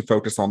broke up to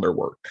focus on their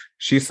work.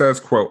 She says,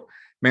 quote,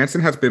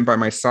 Manson has been by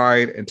my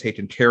side and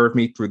taken care of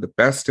me through the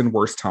best and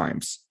worst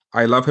times.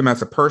 I love him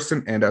as a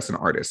person and as an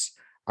artist.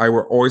 I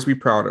will always be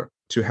proud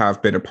to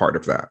have been a part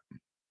of that.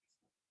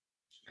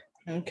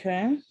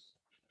 Okay.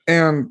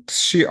 And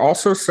she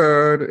also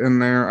said in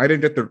there, I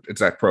didn't get the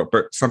exact quote,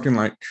 but something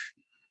like,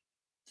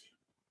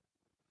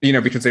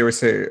 because they would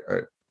say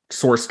a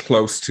source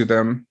close to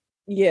them.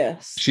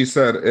 Yes. She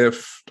said,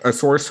 if a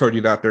source told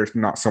you that, there's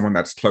not someone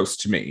that's close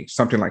to me.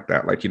 Something like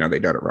that. Like, they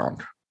did it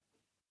wrong.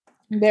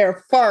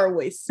 They're far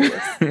away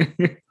source.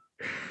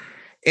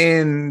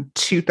 In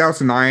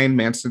 2009,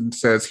 Manson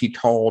says he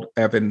called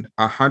Evan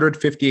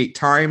 158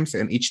 times,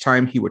 and each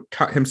time he would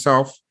cut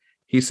himself.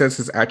 He says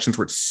his actions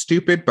were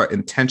stupid but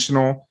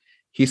intentional.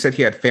 He said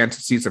he had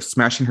fantasies of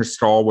smashing her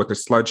skull with a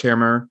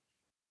sledgehammer,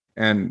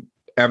 and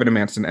Evan and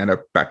Manson end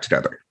up back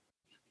together.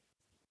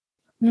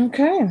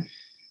 Okay.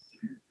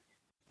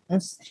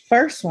 That's the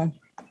first one.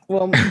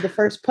 Well, the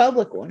first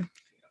public one.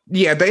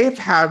 Yeah, they've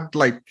had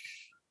like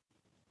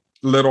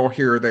little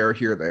here,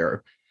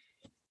 there.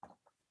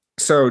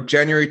 So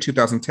January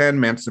 2010,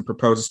 Manson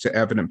proposes to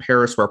Evan in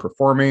Paris while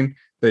performing.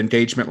 The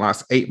engagement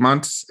lasts 8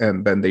 months,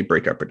 and then they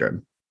break up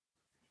again.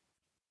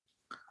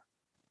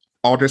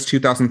 August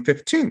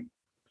 2015,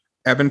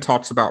 Evan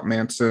talks about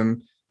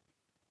Manson.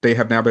 They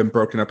have now been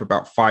broken up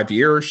about 5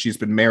 years. She's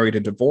been married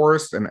and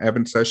divorced, and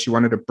Evan says she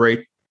wanted to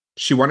break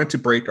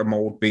a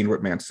mold being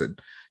with Manson.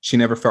 She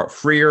never felt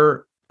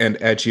freer and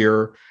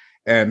edgier,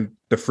 and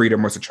the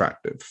freedom was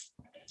attractive.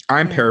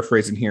 I'm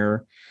paraphrasing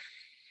here,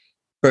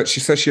 but she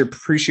says she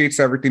appreciates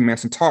everything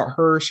Manson taught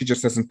her. She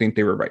just doesn't think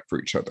they were right for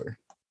each other.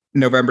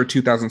 November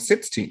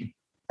 2016,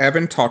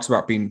 Evan talks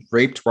about being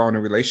raped while in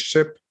a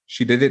relationship.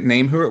 She didn't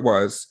name who it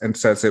was and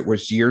says it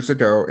was years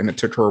ago and it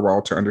took her a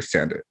while to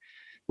understand it.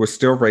 Was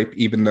still rape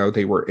even though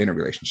they were in a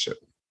relationship.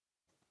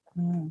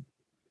 Mm.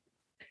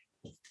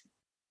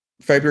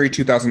 February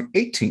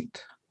 2018,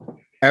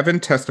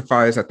 Evan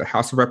testifies at the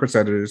House of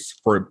Representatives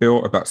for a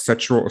bill about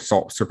sexual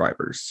assault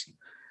survivors.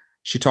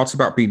 She talks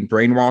about being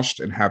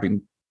brainwashed and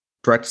having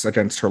threats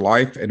against her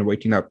life and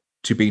waking up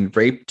to being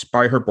raped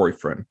by her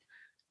boyfriend.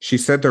 She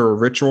said there were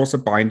rituals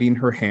of binding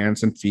her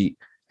hands and feet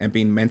and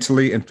being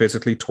mentally and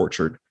physically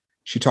tortured.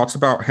 She talks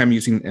about him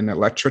using an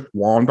electric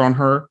wand on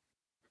her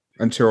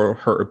until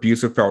her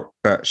abuser felt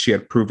that she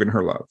had proven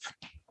her love.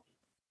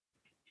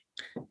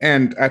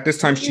 And at this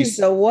time, she's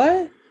the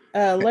what?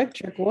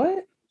 Electric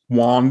what?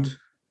 Wand.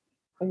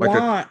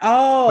 Wand.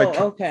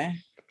 Okay.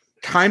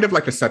 Kind of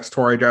like a sex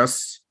toy, I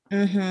guess.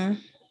 Mm-hmm.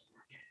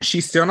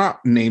 She's still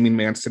not naming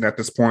Manson at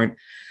this point.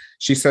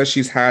 She says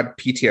she's had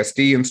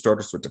PTSD and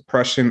struggles with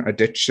depression,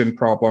 addiction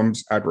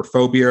problems,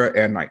 agoraphobia,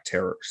 and night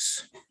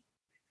terrors.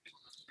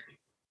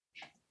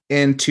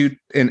 In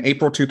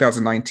April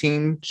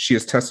 2019, she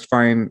is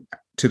testifying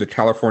to the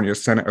California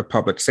Senate of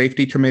Public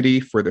Safety Committee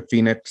for the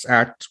Phoenix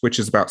Act, which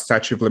is about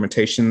statute of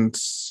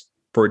limitations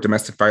for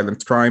domestic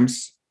violence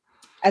crimes.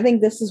 I think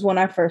this is when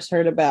I first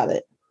heard about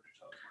it.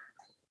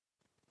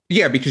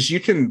 Yeah, because you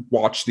can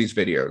watch these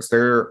videos.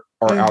 There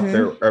are out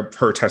there of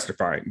her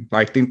testifying.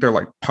 I think they're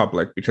like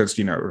public because,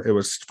 you know, it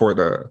was for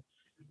the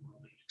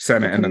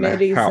Senate and then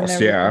the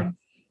House. Yeah.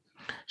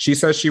 She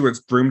says she was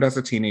groomed as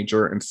a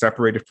teenager and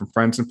separated from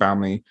friends and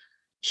family.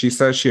 She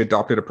says she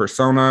adopted a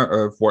persona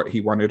of what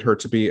he wanted her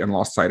to be and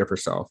lost sight of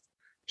herself.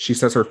 She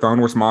says her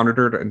phone was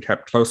monitored and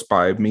kept close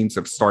by means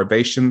of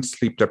starvation,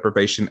 sleep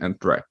deprivation, and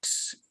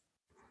threats.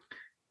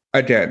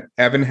 Again,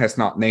 Evan has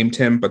not named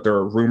him, but there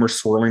are rumors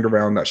swirling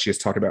around that she has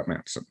talked about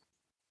Manson.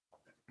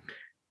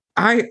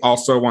 I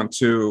also want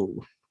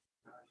to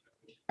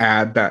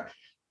add that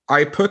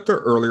I put the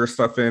earlier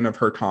stuff in of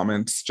her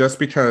comments just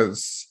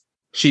because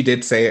she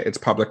did say it. It's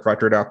public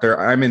record out there.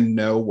 I'm in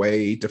no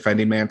way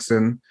defending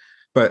Manson,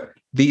 but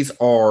these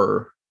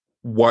are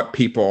what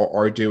people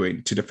are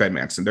doing to defend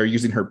Manson. They're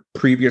using her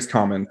previous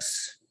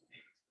comments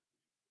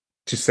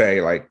to say,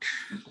 like,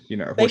 you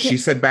know, what she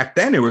said back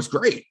then, it was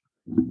great.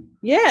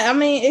 Yeah, I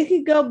mean, it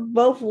could go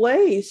both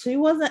ways. She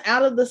wasn't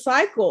out of the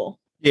cycle.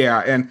 Yeah,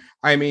 and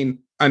I mean,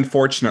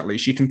 unfortunately,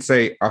 she can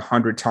say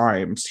 100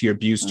 times he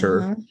abused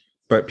her,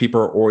 but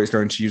people are always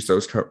going to use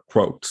those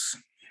quotes.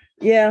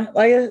 Yeah,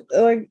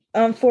 like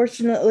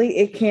unfortunately,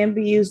 it can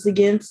be used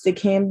against, it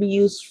can be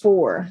used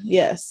for.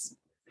 Yes,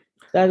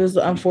 that is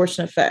the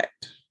unfortunate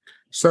fact.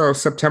 So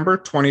September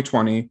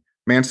 2020,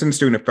 Manson's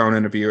doing a phone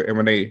interview, and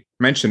when they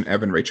mention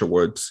Evan Rachel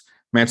Woods,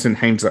 Manson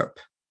hangs up.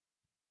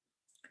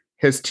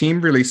 His team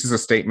releases a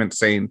statement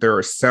saying there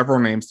are several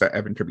names that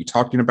Evan could be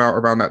talking about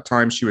around that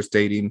time she was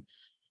dating.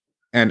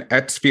 And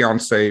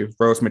ex-fiance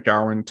Rose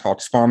McGowan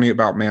talks fondly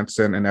about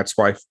Manson, and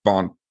ex-wife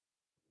Vaughn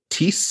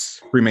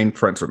Teese remained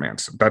friends with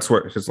Manson. That's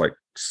what his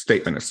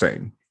statement is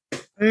saying.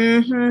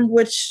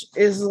 Which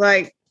is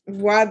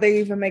why they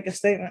even make a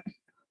statement.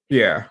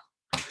 Yeah.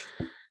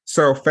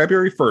 So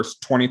February 1st,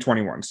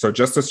 2021. So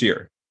just this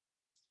year,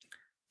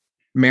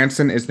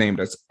 Manson is named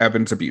as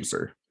Evan's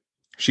abuser.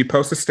 She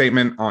posts a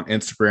statement on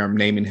Instagram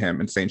naming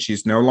him and saying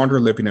she's no longer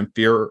living in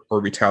fear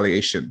or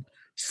retaliation,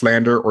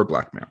 slander, or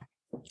blackmail.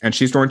 And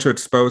she's going to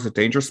expose a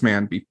dangerous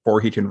man before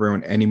he can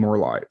ruin any more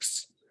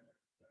lives.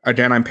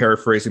 Again, I'm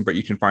paraphrasing, but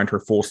you can find her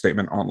full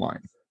statement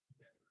online.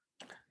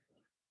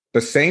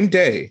 The same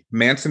day,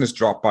 Manson is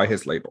dropped by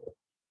his label.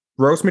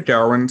 Rose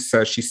McGowan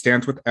says she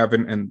stands with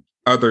Evan and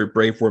other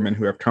brave women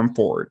who have come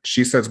forward.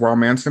 She says while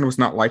Manson was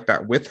not like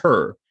that with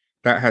her,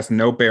 that has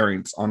no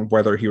bearings on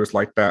whether he was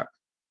like that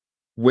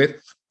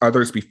with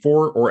others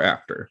before or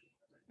after.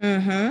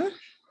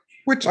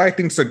 Which I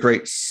think is a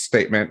great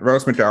statement.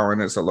 Rose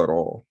McGowan is a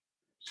little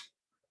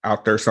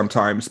out there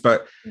sometimes,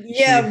 but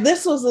yeah,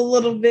 this was a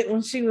little bit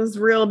when she was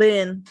reeled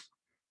in.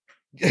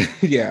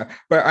 Yeah,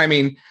 but I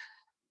mean,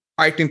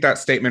 I think that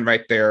statement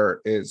right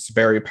there is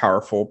very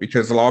powerful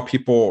because a lot of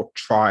people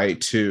try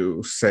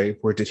to say,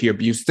 where did he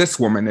abuse this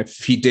woman? If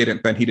he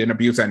didn't, then he didn't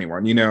abuse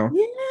anyone, you know?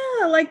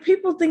 Yeah,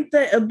 people think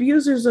that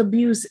abusers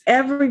abuse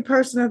every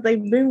person that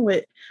they've been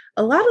with.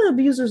 A lot of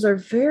abusers are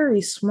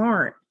very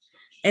smart.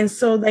 And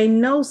so they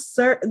know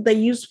they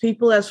use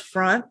people as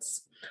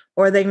fronts,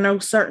 or they know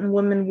certain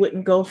women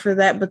wouldn't go for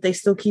that, but they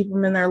still keep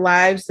them in their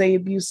lives. They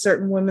abuse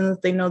certain women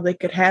that they know they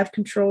could have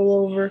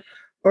control over,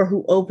 or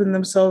who open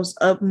themselves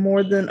up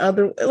more than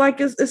other.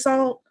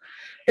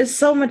 It's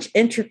so much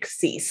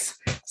intricacies.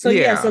 So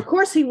yes, of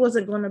course he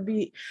wasn't going to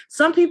be.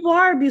 Some people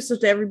are abusive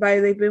to everybody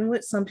they've been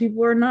with. Some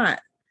people are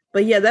not.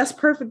 But yeah, that's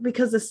perfect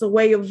because it's a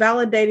way of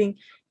validating.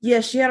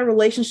 Yes, she had a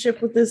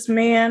relationship with this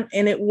man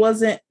and it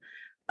wasn't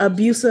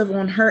abusive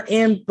on her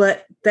end,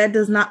 but that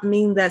does not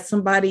mean that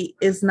somebody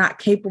is not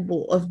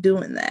capable of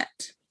doing that.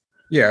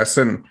 Yes,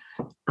 and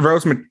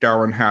Rose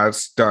McGowan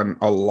has done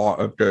a lot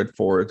of good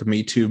for the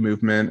Me Too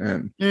movement,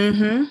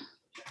 and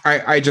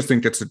I just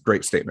think it's a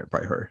great statement by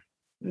her.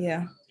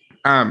 Yeah.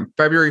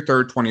 February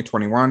 3rd,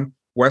 2021,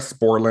 Wes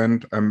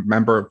Borland, a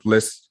member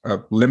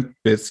of Limp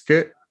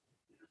Bizkit,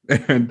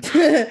 and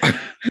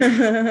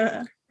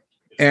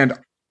and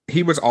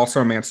he was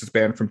also Manson's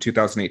band from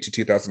 2008 to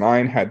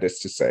 2009, had this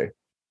to say.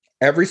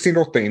 Every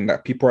single thing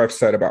that people have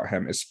said about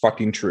him is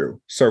fucking true.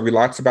 So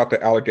relax about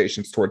the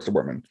allegations towards the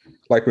women.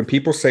 Like when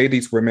people say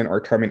these women are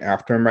coming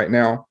after him right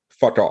now,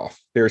 fuck off.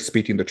 They're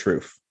speaking the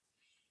truth.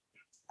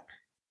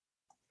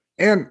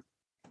 And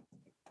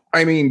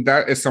I mean,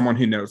 that is someone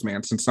who knows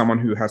Manson, someone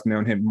who has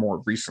known him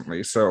more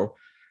recently. So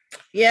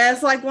yeah,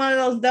 it's like one of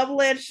those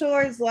double-edged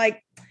swords,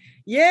 like,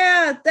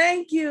 yeah,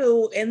 thank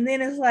you. And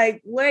then it's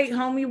like, wait,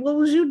 homie, what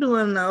was you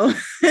doing though?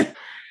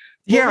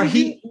 Yeah,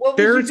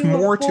 there's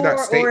more to that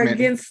statement. Or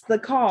against the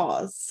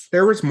cause.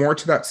 There was more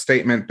to that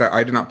statement that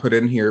I did not put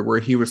in here, where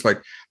he was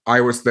like,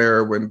 I was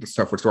there when the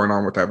stuff was going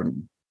on with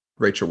Evan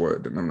Rachel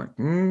Wood. And I'm like,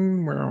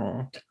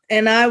 well.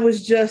 And I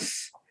was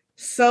just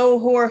so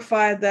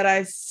horrified that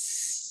I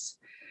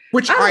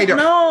don't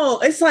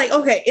know. It's like,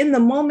 okay, in the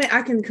moment,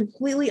 I can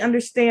completely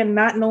understand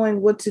not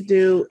knowing what to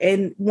do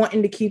and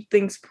wanting to keep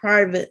things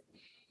private.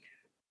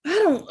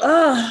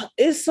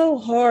 It's so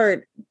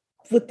hard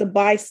with the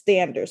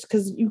bystanders,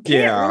 because you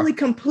can't really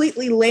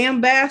completely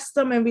lambast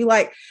them and be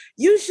like,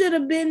 you should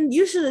have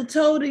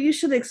told it, you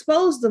should have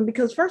exposed them,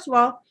 because first of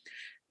all,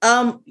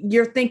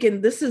 you're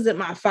thinking, this isn't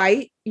my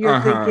fight.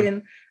 You're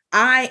thinking,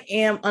 I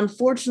am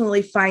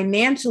unfortunately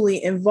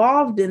financially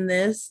involved in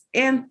this.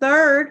 And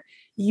third,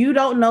 you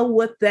don't know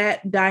what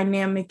that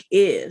dynamic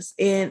is.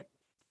 And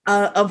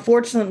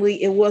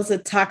unfortunately, it was a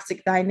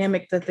toxic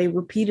dynamic that they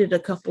repeated a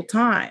couple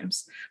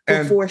times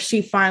before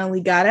she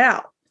finally got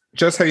out.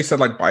 Just how you said,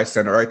 like,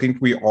 bystander, I think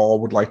we all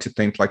would like to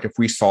think, like, if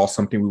we saw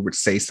something, we would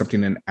say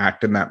something and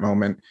act in that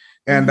moment.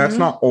 And that's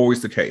not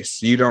always the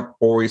case. You don't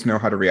always know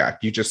how to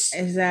react. You just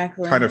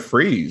kind of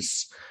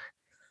freeze.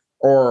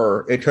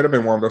 Or it could have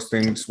been one of those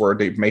things where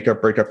they make up,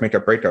 break up.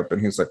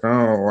 And he's like,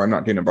 oh, I'm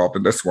not getting involved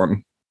in this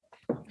one.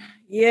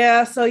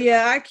 Yeah. So,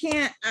 yeah, I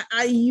can't.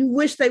 You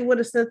wish they would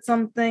have said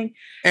something.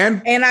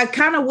 And I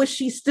kind of wish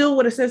she still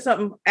would have said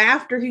something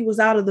after he was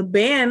out of the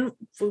band,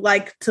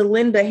 like to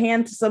lend a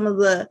hand to some of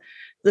the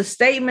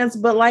statements.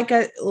 But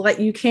like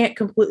you can't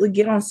completely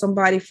get on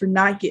somebody for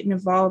not getting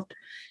involved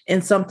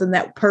in something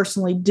that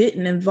personally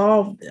didn't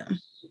involve them.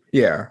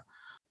 Yeah.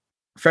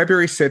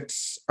 February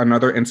 6th,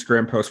 another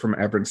Instagram post from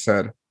Evan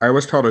said, I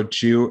was called a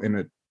Jew in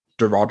a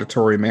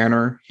derogatory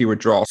manner. He would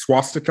draw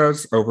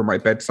swastikas over my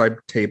bedside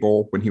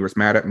table when he was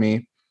mad at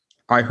me.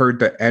 I heard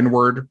the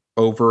N-word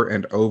over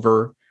and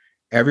over.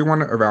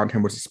 Everyone around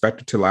him was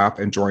expected to laugh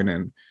and join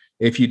in.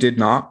 If you did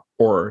not,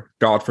 or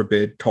God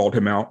forbid, called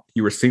him out,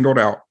 you were singled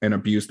out and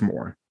abused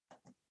more.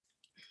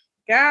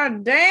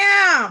 God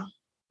damn,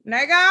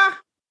 nigga.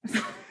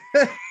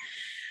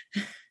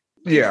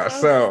 Yeah,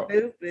 so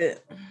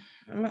stupid.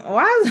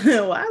 Why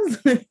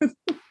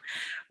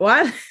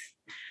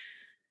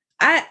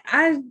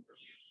I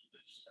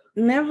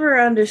never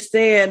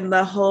understand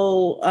the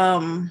whole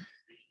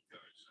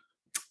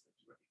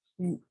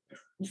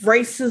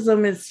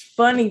racism is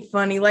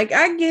funny. Like,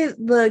 I get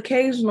the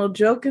occasional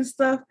joke and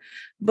stuff,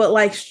 but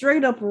like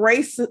straight up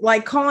racist,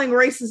 like calling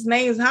racist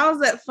names, how is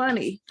that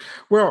funny?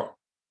 Well,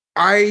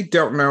 I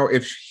don't know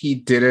if he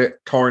did it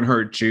calling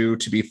her a Jew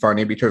to be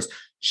funny, because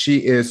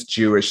she is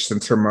Jewish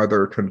since her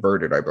mother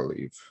converted, I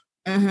believe.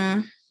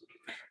 Mm-hmm.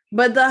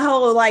 But the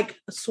whole like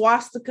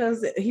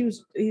swastikas,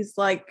 he's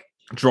like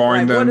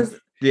drawing them. What is,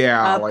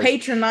 like,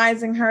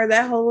 patronizing her,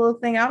 that whole little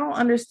thing. I don't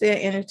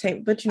understand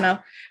entertainment, but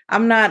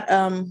I'm not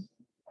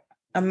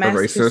a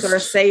masochist or a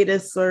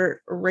sadist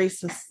or a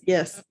racist.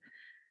 Yes.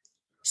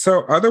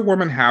 So other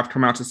women have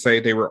come out to say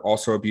they were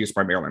also abused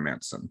by Marilyn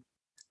Manson.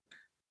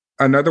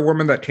 Another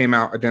woman that came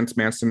out against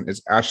Manson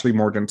is Ashley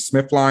Morgan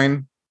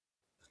Smithline.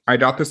 I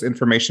got this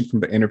information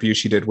from the interview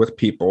she did with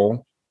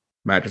People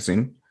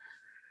magazine.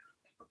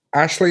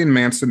 Ashley and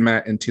Manson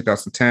met in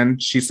 2010.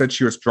 She said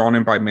she was drawn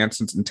in by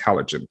Manson's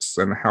intelligence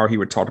and how he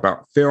would talk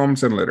about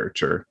films and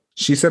literature.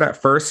 She said at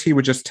first he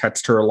would just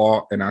text her a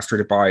lot and ask her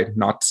to buy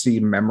Nazi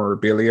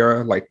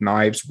memorabilia like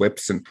knives,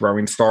 whips, and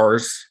throwing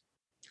stars.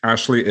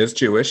 Ashley is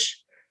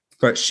Jewish,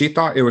 but she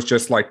thought it was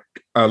just like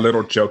a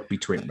little joke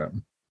between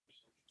them.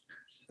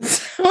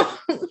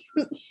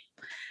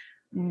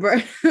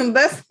 Bruh,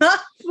 that's not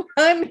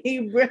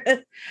funny,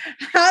 bruh.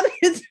 How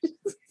did you...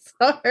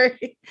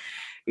 Sorry.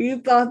 You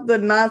thought the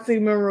Nazi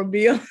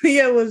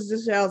memorabilia was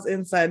just y'all's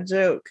inside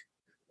joke.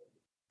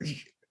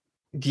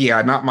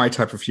 Yeah, not my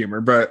type of humor,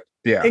 but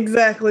yeah.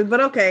 Exactly,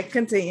 but okay,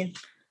 continue.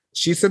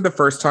 She said the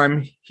first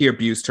time he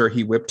abused her,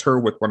 he whipped her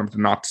with one of the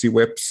Nazi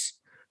whips.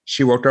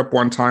 She woke up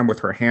one time with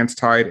her hands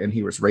tied and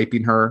he was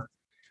raping her.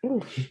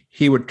 Ooh.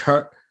 He would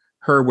cut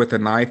her with a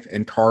knife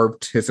and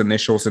carved his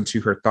initials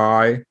into her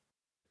thigh.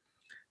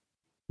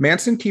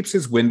 Manson keeps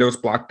his windows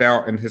blocked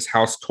out and his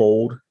house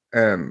cold,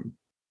 and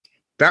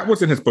that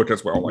was in his book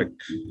as well. Like,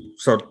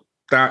 so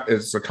that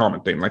is a common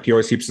thing. Like, he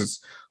always keeps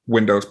his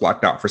windows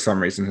blacked out for some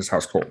reason, his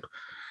house cold.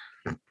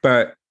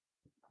 But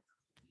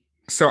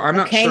so I'm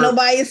not sure. Can't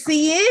nobody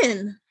see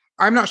in.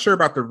 I'm not sure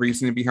about the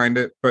reasoning behind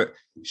it, but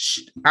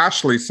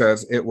Ashley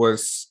says it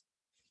was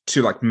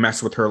to like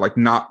mess with her, like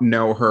not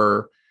know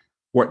her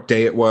what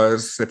day it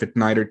was, if it's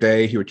night or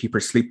day. He would keep her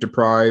sleep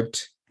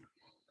deprived.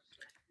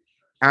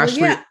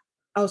 Ashley, yeah.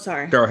 Oh,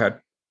 sorry. go ahead.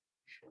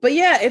 But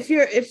yeah, if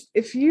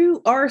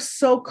you are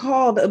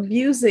so-called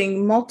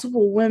abusing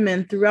multiple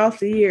women throughout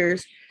the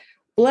years,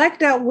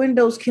 blacked out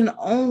windows can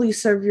only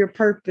serve your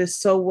purpose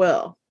so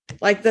well.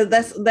 Like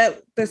that's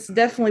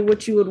definitely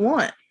what you would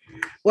want,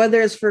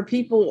 whether it's for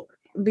people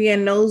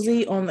being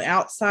nosy on the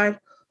outside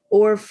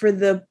or for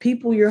the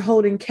people you're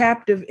holding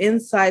captive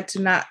inside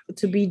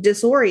to be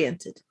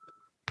disoriented.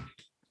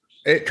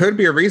 It could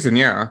be a reason,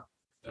 yeah.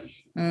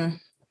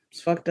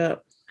 It's fucked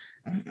up.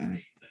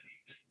 Mm-mm.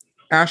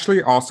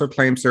 Ashley also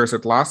claims there's a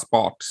glass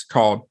box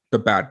called the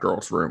Bad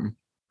Girls Room.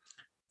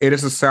 It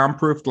is a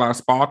soundproof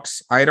glass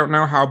box. I don't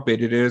know how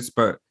big it is,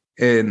 but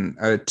in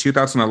a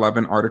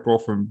 2011 article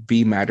from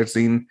V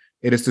Magazine,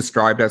 it is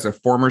described as a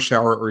former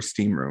shower or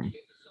steam room.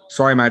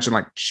 So I imagine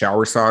like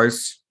shower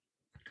size.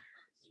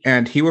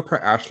 And he would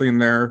put Ashley in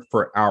there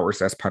for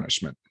hours as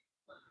punishment.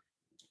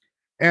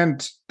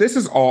 And this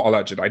is all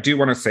alleged. I do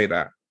want to say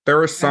that.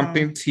 There are some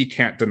things he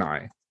can't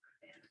deny.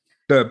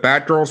 The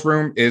Bad Girls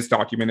Room is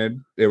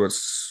documented. It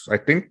was, I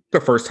think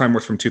the first time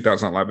was from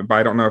 2011, but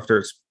I don't know if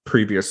there's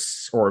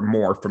previous or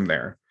more from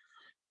there.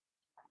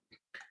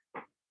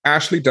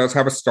 Ashley does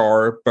have a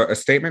star, but a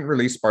statement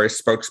released by a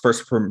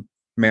spokesperson from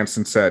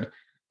Manson said,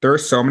 there are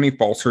so many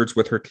falsehoods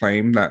with her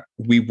claim that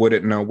we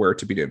wouldn't know where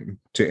to begin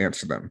to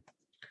answer them.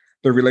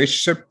 The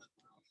relationship,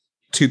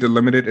 to the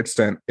limited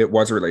extent it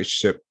was a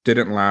relationship,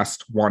 didn't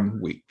last 1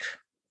 week.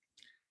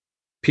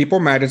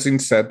 People magazine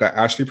said that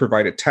Ashley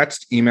provided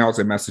text, emails,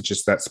 and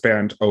messages that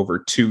spanned over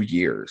 2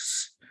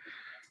 years.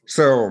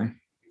 So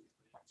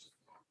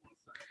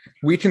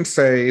we can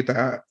say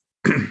that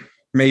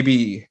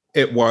maybe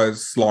it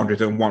was longer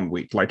than 1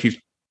 week. Like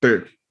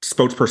the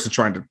spokesperson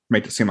trying to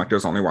make it seem like it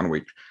was only 1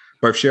 week.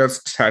 But if she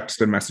has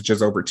text and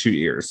messages over 2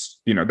 years,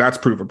 that's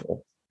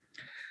provable.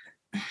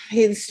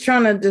 He's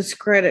trying to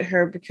discredit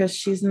her because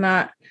she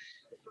doesn't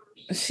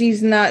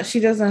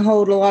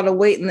hold a lot of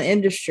weight in the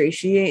industry.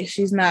 She's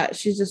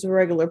just a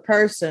regular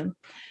person.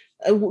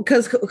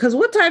 Because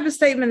what type of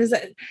statement is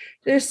that?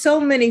 There's so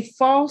many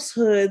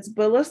falsehoods,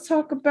 but let's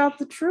talk about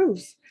the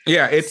truth.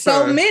 Yeah, it's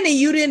so many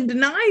you didn't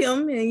deny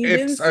them, and you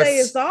didn't say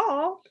it's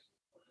all.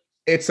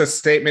 It's a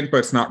statement, but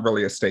it's not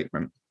really a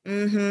statement.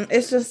 Mm-hmm.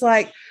 It's just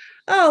like,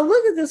 oh,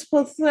 look at this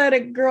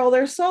pathetic girl.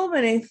 There's so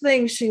many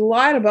things she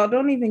lied about.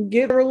 Don't even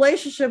get the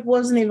relationship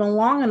wasn't even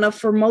long enough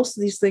for most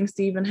of these things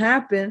to even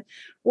happen.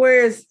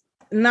 Whereas,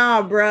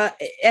 nah, bruh,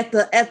 at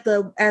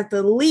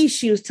the least,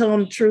 she was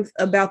telling the truth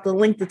about the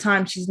length of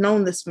time she's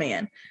known this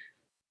man.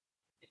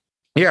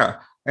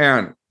 Yeah,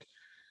 and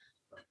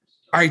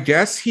I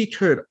guess he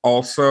could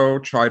also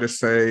try to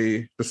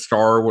say the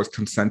star was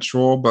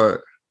consensual, but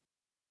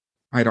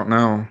I don't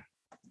know.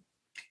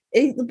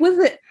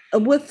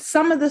 With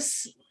some of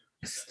this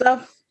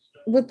stuff,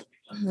 with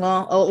a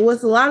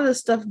lot of the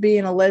stuff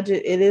being alleged,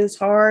 it is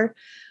hard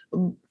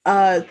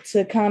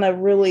to kind of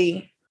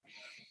really.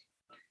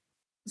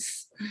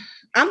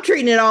 I'm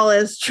treating it all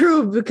as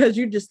true because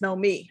you just know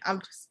me. I'm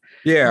just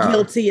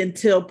guilty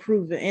until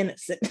proven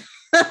innocent.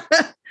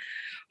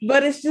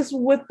 But it's just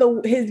with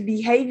his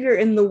behavior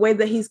and the way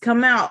that he's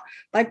come out,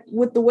 like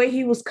with the way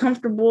he was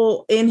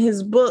comfortable in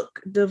his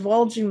book,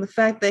 divulging the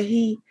fact that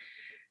he,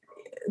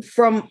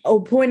 from a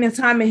point in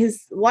time in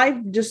his life,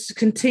 just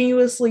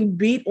continuously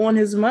beat on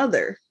his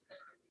mother.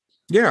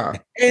 Yeah.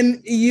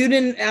 And it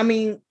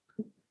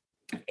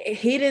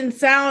didn't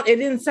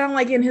sound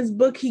like in his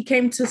book he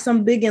came to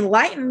some big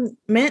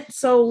enlightenment.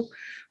 So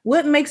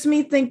what makes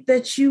me think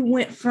that you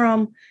went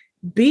from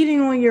beating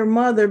on your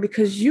mother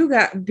because you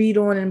got beat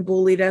on and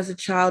bullied as a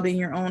child in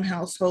your own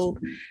household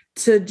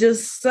to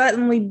just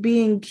suddenly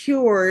being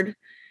cured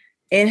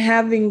and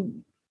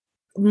having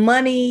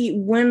money,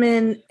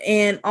 women,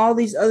 and all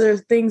these other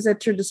things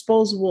at your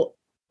disposal,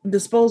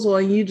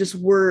 and you just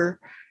were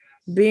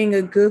being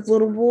a good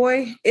little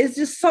boy? It's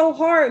just so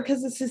hard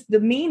because it's his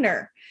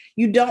demeanor.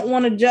 You don't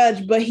want to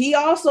judge, but he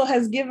also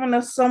has given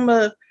us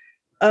a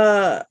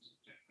lot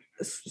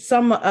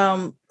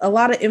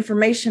of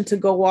information to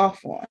go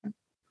off on.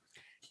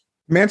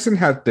 Manson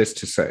had this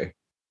to say: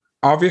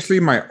 obviously,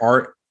 my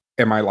art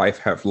and my life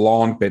have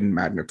long been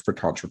magnets for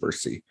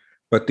controversy,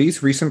 but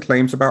these recent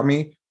claims about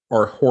me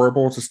are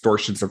horrible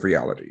distortions of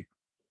reality.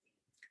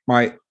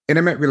 My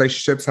intimate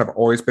relationships have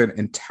always been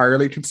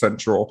entirely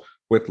consensual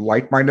with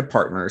like-minded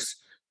partners,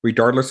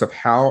 regardless of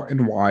how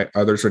and why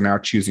others are now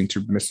choosing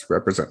to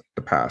misrepresent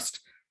the past.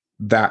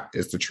 That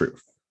is the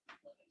truth.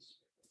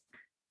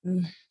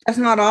 That's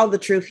not all the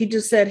truth. He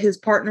just said his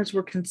partners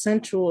were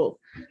consensual.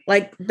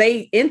 Like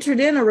they entered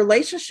in a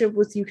relationship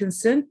with you,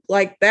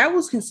 like that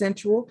was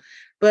consensual,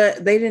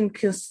 but they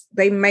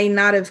may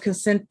not have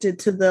consented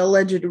to the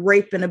alleged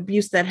rape and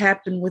abuse that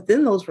happened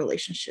within those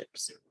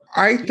relationships.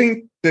 I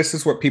think this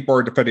is what people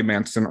are defending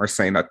Manson are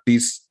saying, that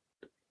these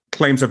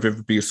claims of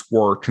abuse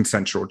were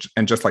consensual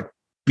and just like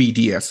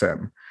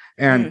BDSM.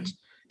 And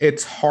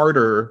it's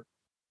harder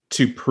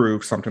to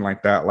prove something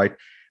like that. Like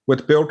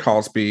with Bill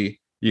Cosby,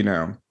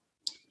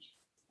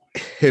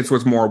 his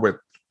was more with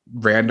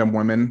random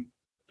women.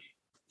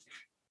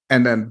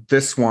 And then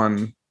this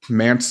one,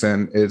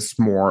 Manson, is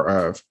more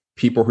of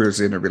people who's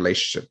in a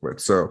relationship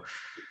with. So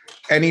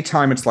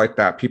anytime it's like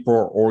that, people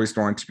are always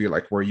going to be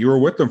like, well, you were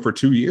with them for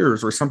 2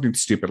 years or something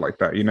stupid like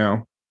that, you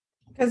know?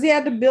 Because he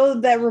had to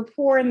build that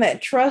rapport and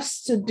that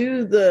trust to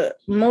do the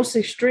most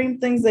extreme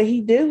things that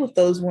he did with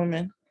those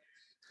women.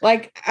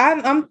 Like,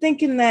 I'm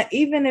thinking that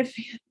even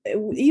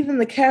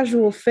the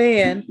casual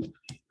fan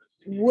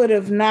would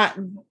have not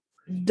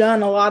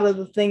done a lot of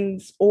the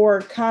things,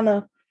 or kind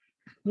of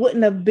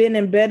wouldn't have been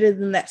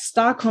embedded in that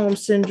Stockholm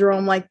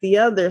syndrome like the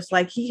others.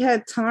 Like, he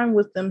had time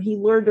with them. He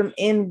lured them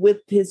in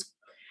with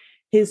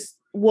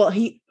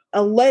he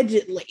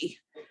allegedly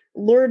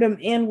lured him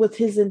in with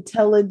his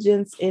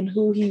intelligence and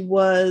who he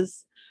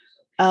was,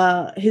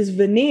 his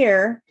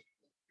veneer,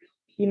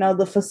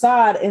 the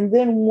facade. And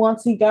then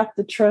once he got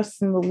the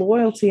trust and the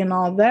loyalty and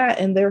all that,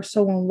 and they're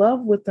so in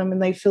love with them and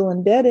they feel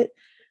indebted,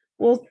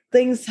 well,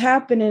 things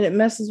happen and it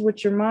messes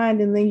with your mind,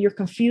 and then you're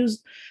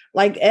confused,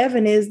 like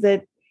Evan is,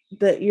 that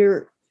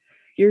you're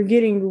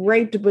getting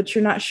raped, but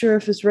you're not sure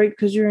if it's rape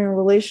because you're in a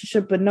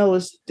relationship. But no,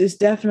 it's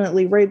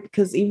definitely rape,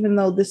 because even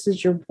though this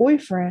is your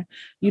boyfriend,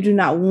 you do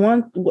not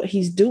want what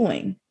he's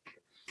doing.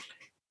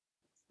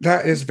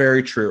 That is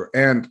very true.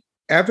 And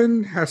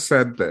Evan has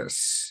said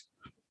this.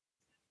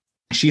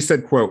 She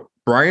said, quote,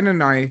 Brian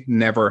and I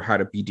never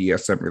had a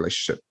BDSM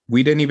relationship.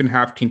 We didn't even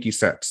have kinky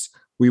sex.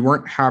 We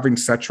weren't having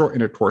sexual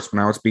intercourse when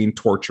I was being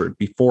tortured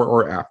before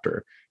or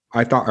after.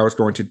 I thought I was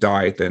going to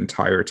die the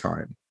entire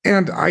time.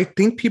 And I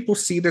think people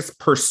see this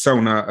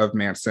persona of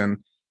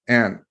Manson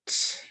and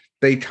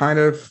they kind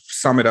of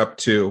sum it up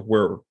to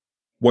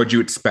what'd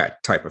you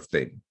expect type of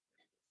thing.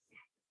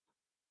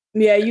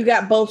 Yeah, you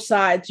got both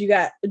sides.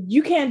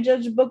 You can't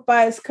judge a book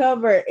by its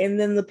cover. And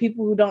then the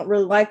people who don't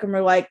really like him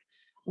are like,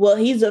 well,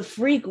 he's a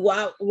freak.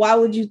 Why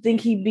would you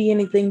think he'd be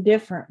anything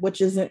different? Which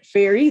isn't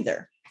fair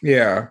either.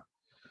 Yeah.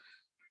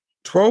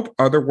 12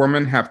 other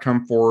women have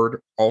come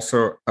forward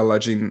also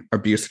alleging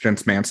abuse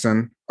against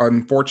Manson.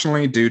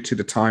 Unfortunately, due to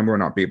the time, we'll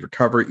not be able to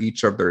cover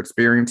each of their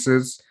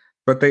experiences,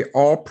 but they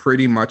all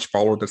pretty much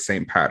follow the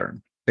same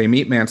pattern. They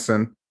meet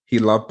Manson, he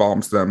love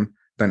bombs them,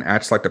 then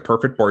acts like the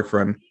perfect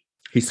boyfriend.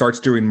 He starts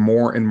doing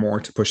more and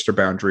more to push their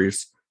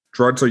boundaries.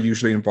 Drugs are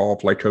usually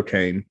involved, like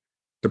cocaine.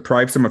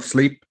 Deprives them of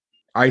sleep,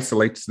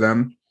 isolates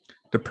them,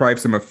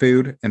 deprives them of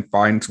food, and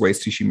finds ways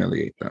to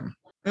humiliate them.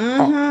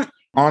 Mm-hmm.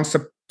 On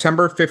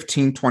September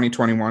 15,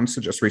 2021, so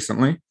just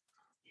recently,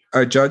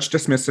 a judge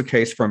dismissed the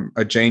case from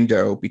a Jane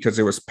Doe because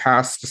it was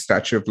past the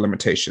statute of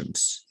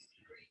limitations.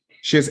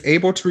 She is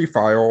able to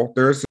refile.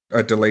 There is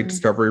a delayed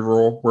discovery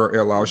rule where it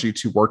allows you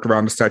to work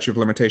around the statute of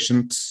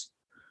limitations.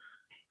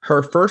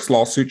 Her first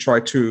lawsuit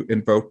tried to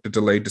invoke the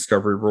delayed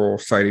discovery rule,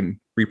 citing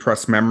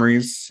repressed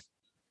memories.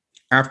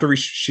 After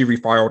she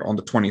refiled on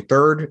the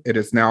 23rd, it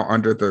is now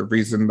under the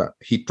reason that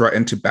he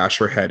threatened to bash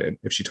her head in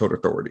if she told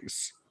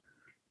authorities.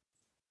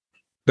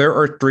 There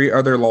are 3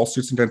 other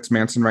lawsuits against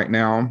Manson right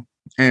now,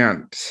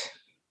 and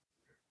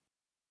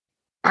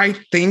I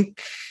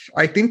think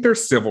they're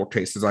civil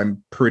cases.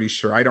 I'm pretty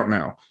sure. I don't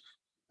know.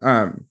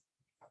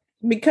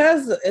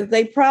 Because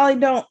they probably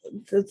don't.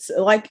 It's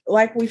like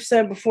we've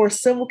said before,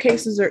 civil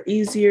cases are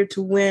easier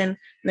to win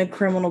than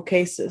criminal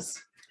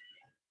cases.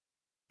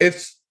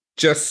 It's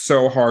just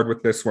so hard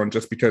with this one,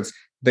 just because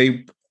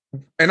and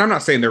I'm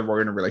not saying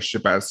they're in a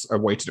relationship as a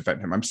way to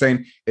defend him. I'm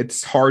saying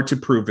it's hard to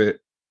prove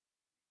it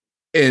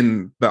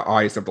in the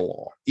eyes of the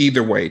law.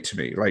 Either way, to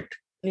me, like,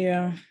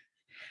 yeah.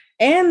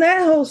 And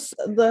that whole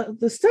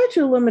the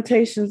statute of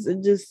limitations,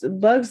 it just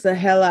bugs the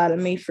hell out of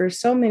me for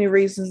so many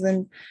reasons,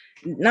 and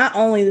not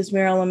only this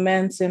Marilyn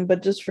Manson,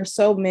 but just for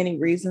so many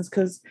reasons,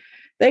 because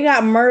they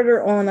got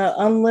murder on an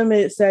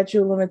unlimited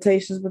statute of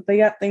limitations, but they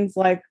got things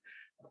like,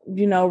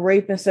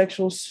 rape and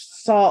sexual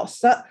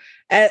assault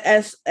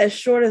as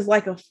short as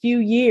like a few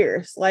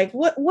years. Like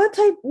what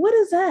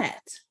is that?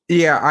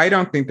 Yeah, I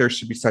don't think there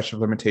should be statute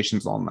of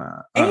limitations on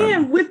that.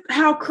 And with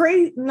how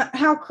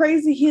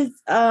crazy his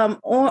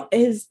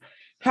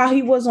how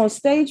he was on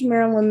stage,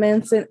 Marilyn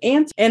Manson,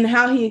 and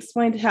how he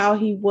explained how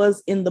he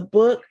was in the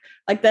book,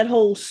 like that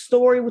whole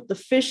story with the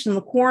fish and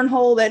the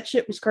cornhole, that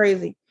shit was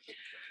crazy.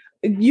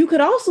 You could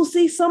also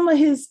see some of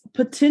his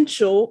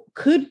potential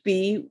could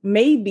be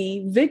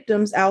maybe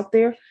victims out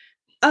there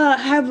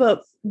have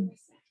a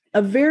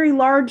very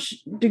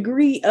large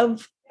degree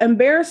of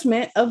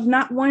embarrassment of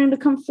not wanting to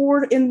come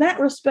forward in that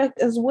respect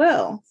as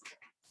well.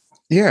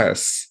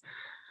 Yes.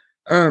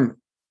 Because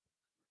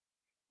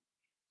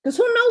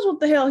who knows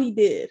what the hell he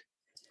did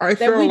that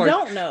we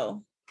don't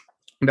know.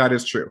 That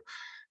is true.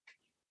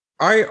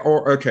 I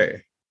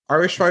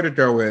always try to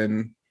go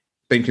in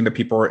thinking that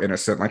people are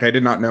innocent. Like, I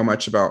did not know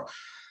much about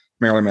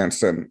Marilyn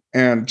Manson.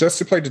 And just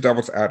to play the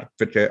devil's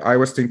advocate, I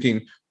was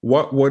thinking,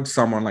 what would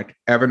someone like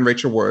Evan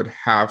Rachel Wood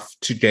have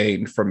to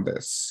gain from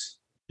this?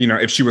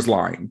 If she was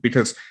lying?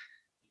 Because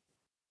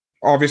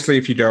obviously,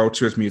 if you go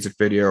to his music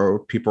video,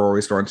 people are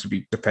always going to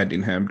be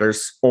defending him.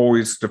 There's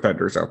always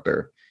defenders out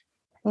there.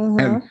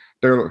 Mm-hmm.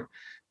 And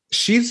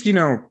she's,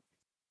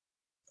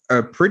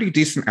 a pretty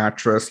decent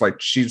actress.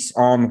 Like she's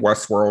on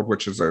Westworld,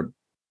 which is a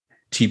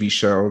TV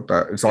show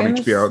that is on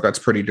HBO. That's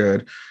pretty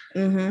good.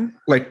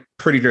 Like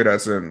pretty good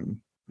as in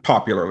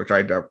popular, which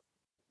I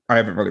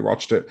haven't really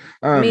watched it.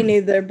 Me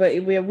neither,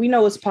 but we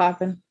know it's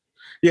popping.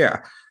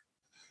 Yeah.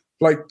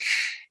 Like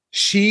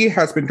she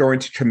has been going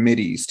to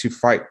committees to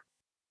fight,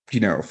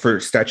 for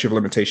statute of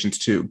limitations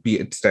to be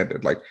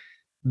extended. Like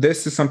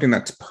this is something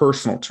that's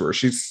personal to her.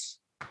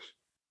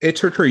 It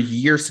took her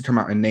years to come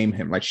out and name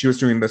him. Like she was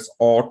doing this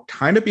all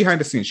kind of behind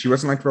the scenes. She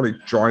wasn't like really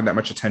drawing that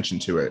much attention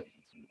to it.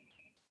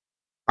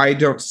 I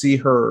don't see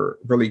her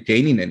really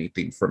gaining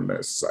anything from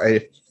this.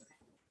 If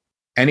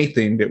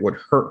anything, that would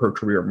hurt her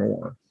career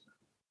more.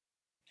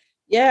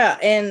 Yeah,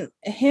 and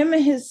him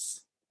and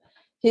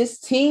his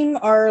team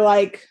are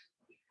like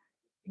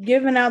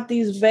giving out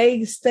these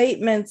vague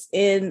statements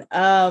and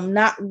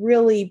not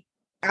really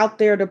out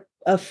there to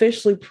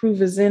officially prove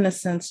his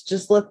innocence.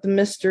 Just let the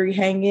mystery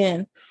hang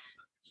in.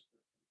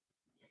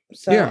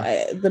 So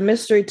yeah. The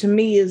mystery to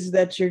me is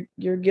that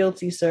you're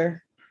guilty,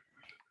 sir.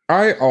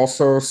 I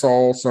also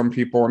saw some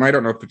people, and I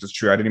don't know if it's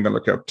true, I didn't even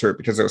look up to it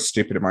because it was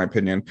stupid in my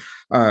opinion,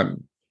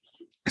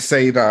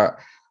 say that,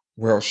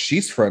 well,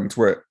 she's friends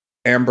with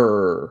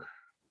Amber,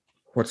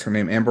 what's her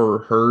name? Amber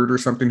Heard or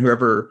something,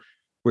 whoever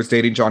was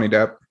dating Johnny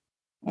Depp.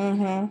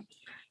 And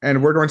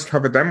we're going to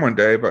cover them one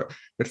day, but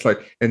it's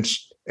like, and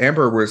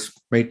Amber was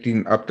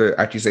making up the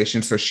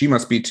accusation, so she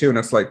must be too. And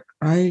it's like,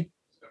 I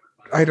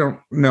don't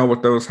know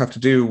what those have to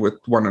do with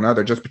one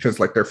another, just because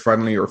like they're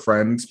friendly or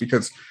friends,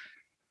 because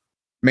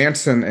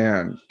Manson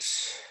and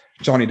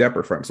Johnny Depp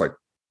are friends. Like,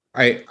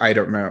 I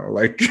don't know.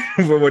 Like,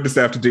 what does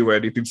that have to do with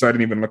anything? So I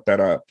didn't even look that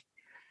up.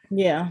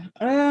 Yeah.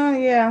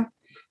 Yeah.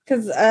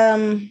 Because,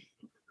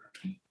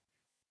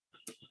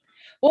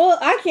 well,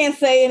 I can't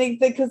say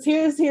anything because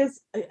here's,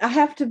 I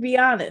have to be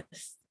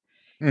honest.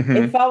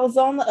 If I was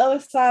on the other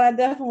side, I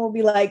definitely will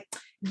be like,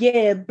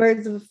 yeah,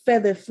 birds of a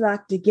feather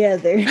flock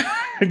together.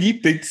 You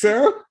think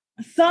so?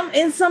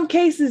 In some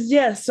cases,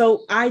 yes.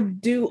 So I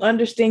do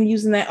understand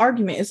using that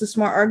argument. It's a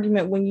smart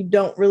argument when you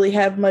don't really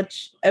have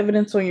much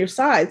evidence on your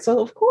side. So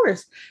of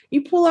course,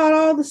 you pull out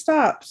all the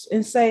stops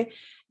and say,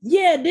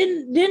 yeah,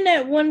 didn't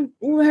that one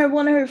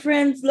of her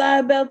friends lie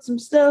about some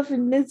stuff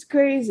and it's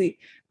crazy.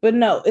 But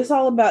no, it's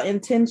all about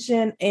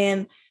intention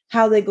and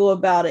how they go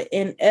about it.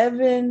 And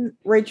Evan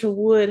Rachel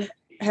Wood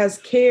has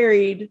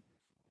carried,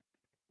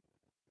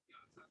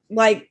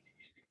 like,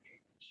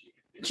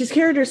 she's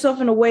carried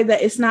herself in a way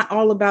that it's not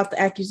all about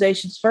the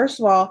accusations. First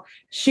of all,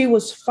 she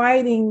was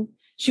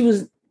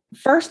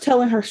first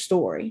telling her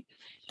story.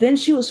 Then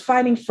she was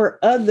fighting for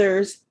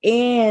others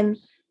and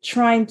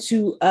trying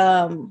to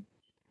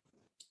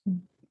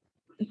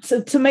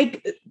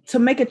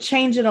make a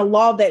change in a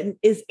law that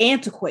is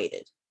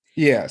antiquated.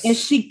 Yes. And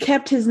she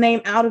kept his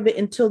name out of it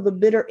until the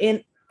bitter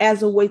end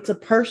as a way to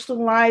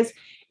personalize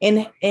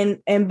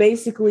and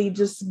basically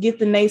just get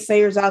the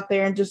naysayers out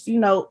there and just,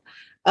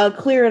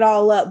 clear it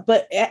all up.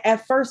 But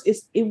at first,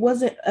 it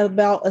wasn't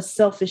about a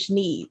selfish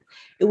need.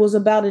 It was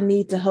about a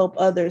need to help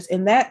others.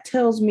 And that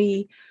tells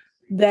me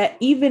that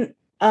even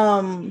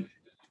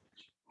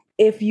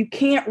if you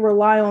can't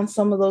rely on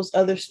some of those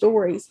other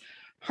stories,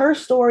 her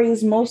story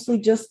is mostly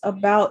just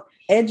about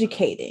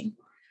educating.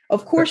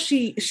 Of course,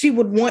 she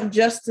would want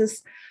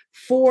justice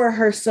for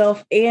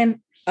herself and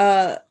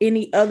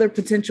any other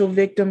potential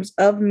victims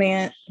of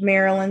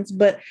Marilyn's,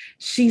 but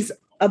she's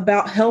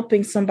about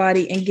helping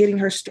somebody and getting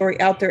her story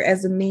out there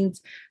as a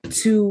means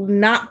to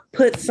not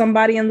put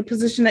somebody in the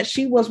position that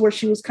she was, where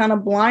she was kind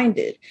of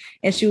blinded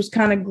and she was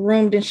kind of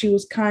groomed and she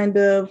was kind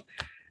of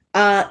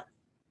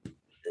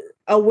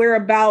aware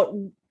about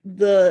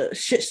the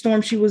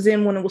shitstorm she was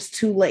in when it was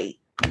too late.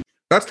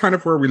 That's kind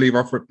of where we leave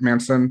off with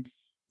Manson.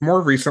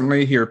 More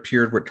recently, he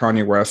appeared with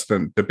Kanye West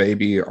and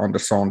DaBaby on the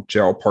song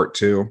Jail Part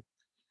 2.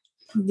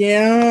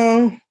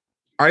 Yeah.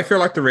 I feel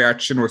like the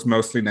reaction was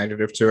mostly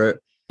negative to it.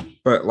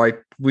 But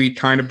like we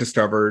kind of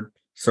discovered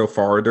so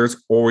far,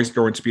 there's always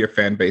going to be a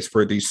fan base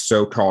for these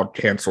so-called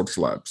canceled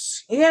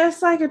celebs. Yeah,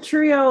 it's like a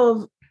trio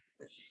of,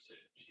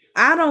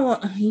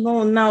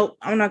 no,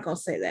 I'm not going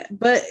to say that.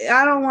 But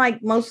I don't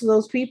like most of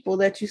those people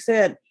that you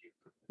said.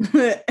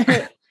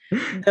 DaBaby,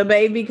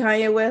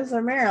 Kanye West,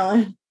 or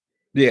Marilyn.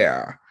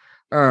 Yeah.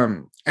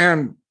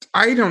 And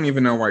I don't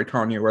even know why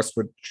Kanye West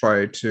would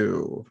try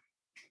to,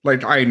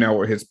 like, I know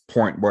what his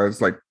point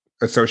was, like,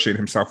 associate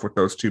himself with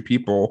those two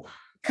people.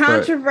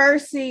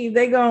 Controversy,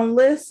 they gonna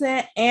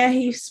listen, and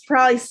he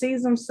probably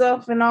sees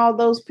himself and all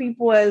those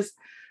people as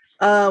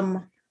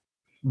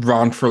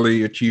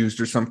wrongfully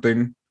accused or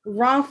something.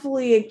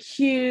 Wrongfully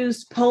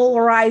accused,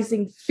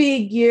 polarizing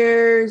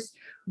figures.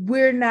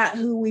 We're not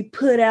who we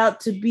put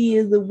out to be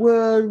in the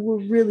world.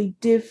 We're really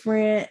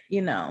different,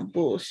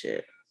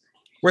 bullshit.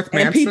 With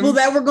Manson, and people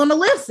that were gonna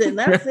listen.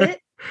 That's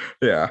it.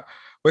 Yeah.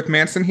 With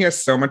Manson, he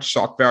has so much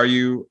shock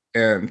value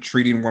and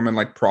treating women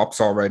like props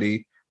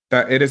already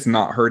that it is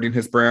not hurting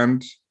his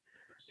brand.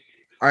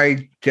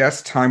 I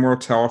guess time will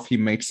tell if he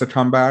makes a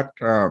comeback.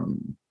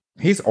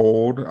 He's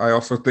old. I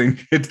also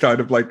think it's kind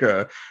of like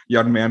a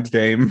young man's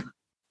game.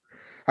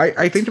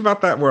 I think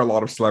about that where a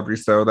lot of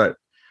celebrities, though, that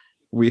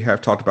we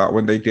have talked about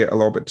when they get a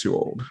little bit too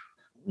old.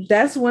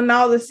 That's when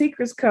all the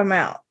secrets come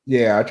out.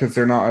 Yeah, because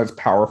they're not as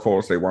powerful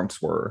as they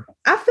once were.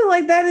 I feel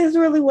like that is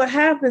really what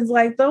happens.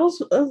 Like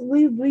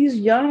these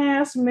young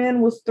ass men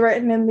was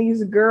threatening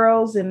these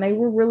girls, and they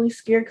were really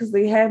scared because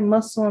they had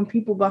muscle and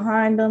people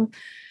behind them,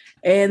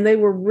 and they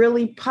were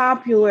really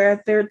popular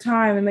at their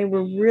time, and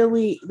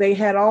they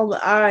had all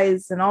the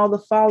eyes and all the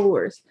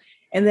followers.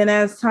 And then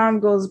as time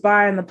goes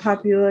by and the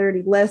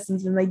popularity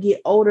lessens and they get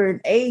older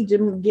in age,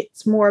 it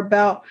gets more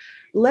about,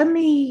 let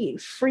me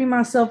free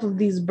myself of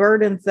these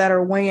burdens that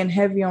are weighing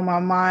heavy on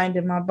my mind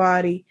and my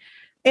body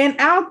and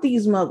out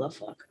these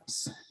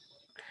motherfuckers.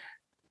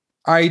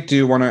 I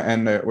do want to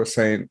end it with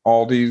saying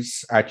all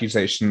these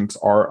accusations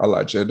are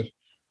alleged.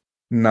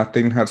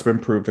 Nothing has been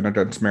proven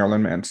against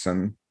Marilyn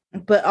Manson.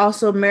 But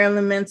also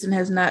Marilyn Manson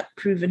has not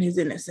proven his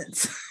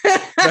innocence.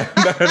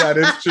 That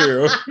is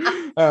true.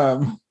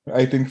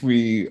 I think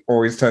we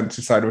always tend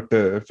to side with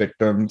the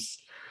victims.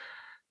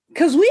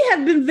 Because we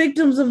have been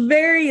victims of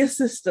various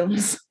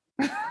systems.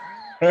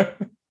 Do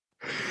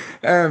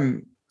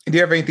you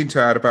have anything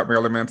to add about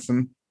Marilyn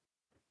Manson?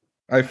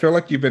 I feel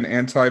like you've been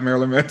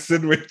anti-Marilyn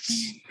Manson, which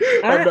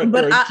I'm not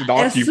going to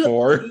knock you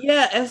for.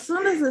 Yeah, as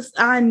soon as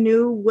I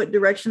knew what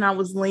direction I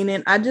was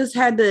leaning, I just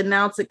had to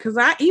announce it because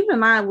I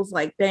was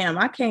like, damn,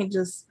 I can't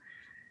just,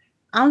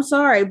 I'm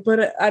sorry,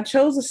 but I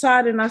chose a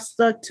side and I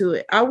stuck to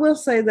it. I will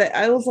say that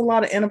it was a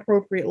lot of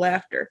inappropriate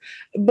laughter,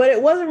 but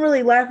it wasn't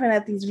really laughing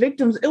at these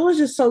victims. It was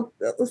just so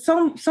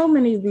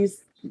many of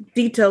these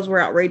details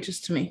were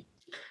outrageous to me.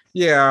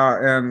 Yeah,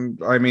 and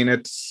I mean,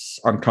 it's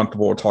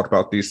uncomfortable to talk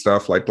about these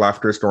stuff. Like,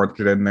 laughter is going to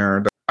get in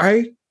there.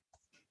 I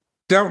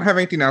don't have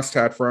anything else to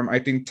add for him. I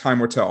think time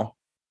will tell.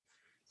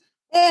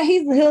 Yeah,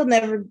 he'll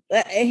never.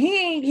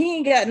 He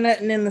ain't got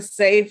nothing in the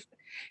safe.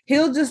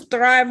 He'll just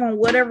thrive on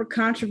whatever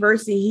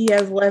controversy he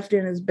has left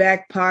in his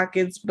back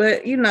pockets.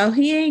 But he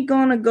ain't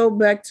gonna go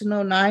back to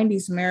no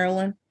 90s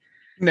Maryland.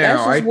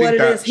 No, I think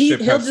that ship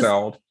has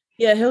sailed.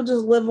 Yeah, he'll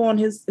just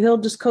he'll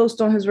just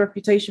coast on his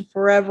reputation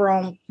forever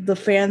on the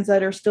fans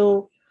that are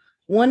still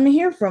wanting to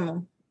hear from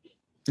him.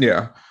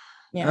 Yeah.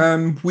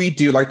 We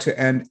do like to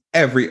end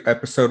every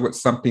episode with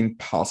something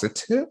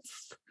positive.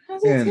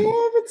 And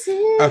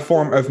a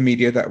form of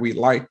media that we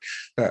like,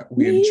 that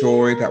we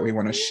enjoy, that we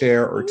want to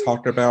share or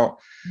talk about.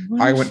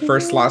 I went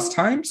first last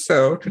time,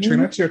 so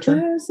Katrina, it's your turn.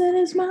 It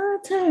is my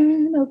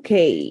turn.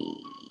 Okay.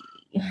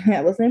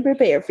 I wasn't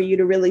prepared for you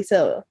to really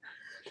tell.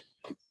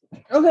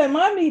 Okay,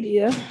 my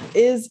media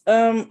is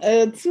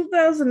a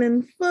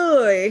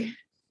 2004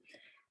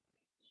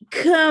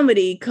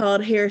 comedy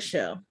called Hair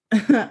Show.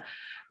 It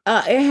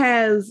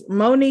has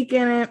Monique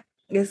in it.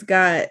 It's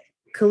got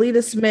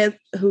Kalita Smith,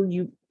 who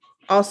you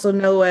also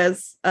know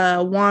as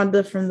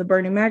Wanda from the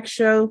Bernie Mac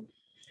show,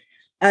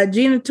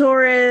 Gina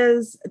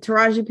Torres,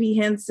 Taraji P.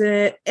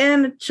 Henson,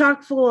 and a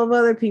chock full of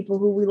other people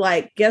who we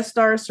like. Guest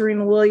star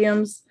Serena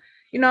Williams,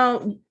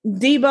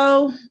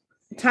 Debo,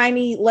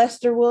 Tiny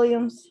Lester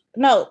Williams.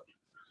 No,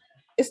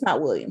 it's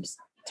not Williams.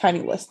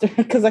 Tiny Lester,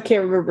 because I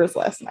can't remember his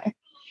last name.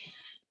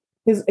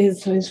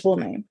 His full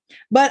name.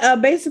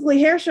 But basically,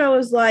 Hair Show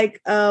is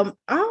like, I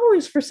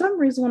always, for some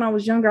reason, when I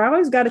was younger, I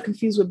always got it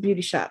confused with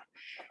Beauty Shop.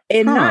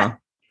 And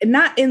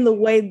not in the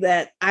way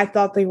that I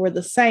thought they were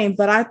the same,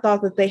 but I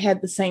thought that they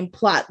had the same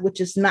plot,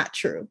 which is not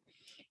true.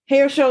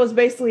 Hair Show is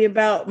basically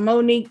about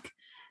Monique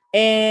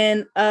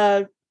and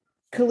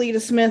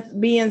Kalita Smith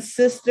being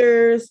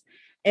sisters,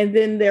 and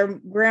then their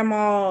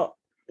grandma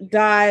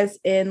dies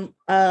and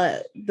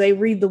they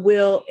read the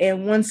will,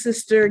 and one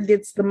sister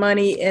gets the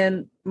money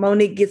and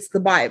Monique gets the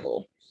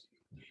Bible.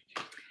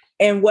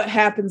 And what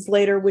happens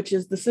later, which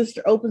is the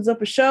sister opens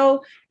up a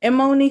show and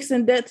Monique's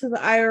in debt to the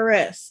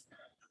IRS.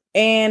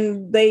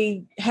 And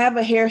they have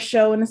a hair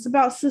show and it's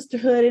about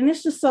sisterhood. And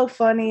it's just so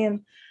funny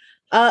and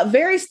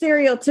very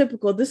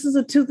stereotypical. This is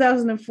a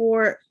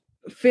 2004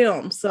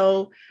 film.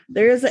 So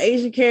there is an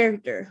Asian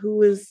character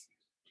who is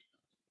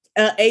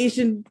an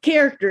Asian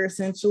character,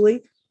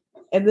 essentially.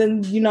 And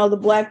then, the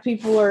black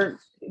people are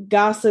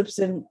gossips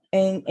and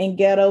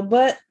ghetto.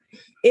 But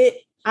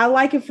I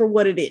like it for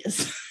what it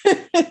is,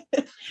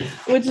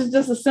 which is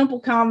just a simple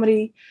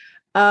comedy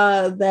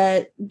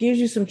that gives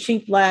you some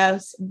cheap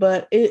laughs,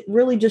 but it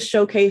really just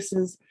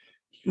showcases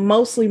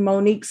mostly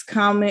Monique's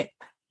comic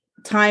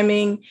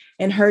timing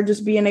and her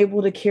just being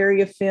able to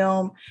carry a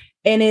film,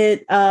 and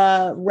it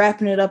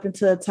wrapping it up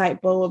into a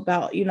tight bow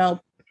about,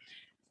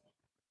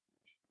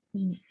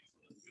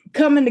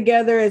 coming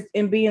together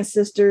and being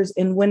sisters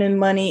and winning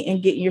money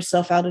and getting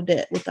yourself out of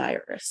debt with the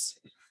IRS.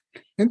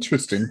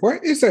 Interesting.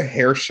 What is a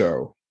hair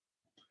show?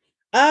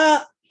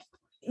 The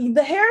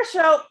hair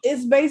show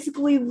is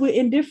basically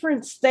in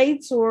different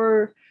states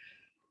or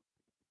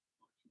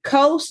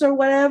coasts or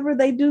whatever.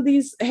 They do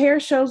these hair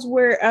shows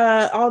where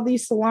all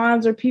these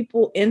salons or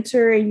people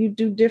enter and you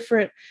do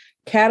different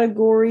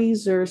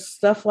categories or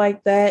stuff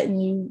like that.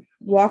 And you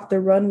walk the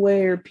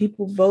runway or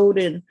people vote.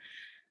 And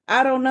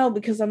I don't know,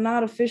 because I'm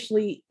not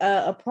officially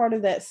a part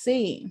of that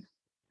scene.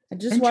 I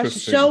just watched the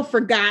show,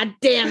 for God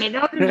damn it.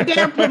 Don't you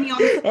dare put me on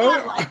the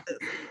spot like this.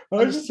 I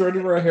was just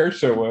wondering where a hair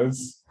show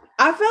was.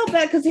 I felt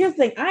bad because here's the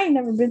thing. I ain't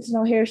never been to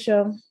no hair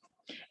show.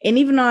 And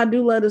even though I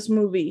do love this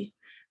movie,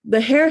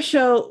 the hair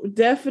show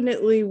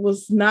definitely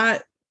was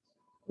not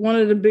one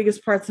of the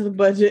biggest parts of the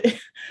budget.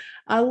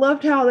 I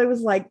loved how they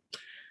was like,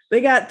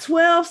 they got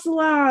 12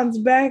 salons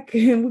back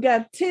and we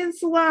got 10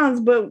 salons,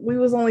 but we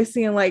was only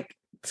seeing like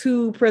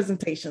 2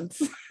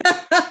 presentations.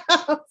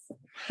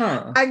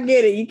 I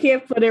get it. You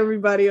can't put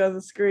everybody on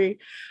the screen,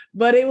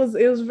 but it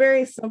was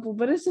very simple,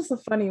 but it's just a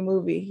funny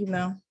movie, you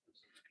know.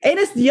 And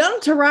it's young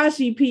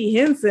Taraji P.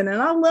 Henson,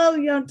 and I love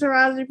young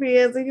Taraji P.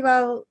 Henson, you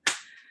know,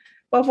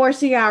 before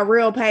she got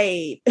real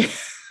paid.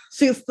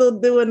 She was still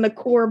doing the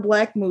core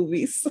Black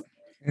movies.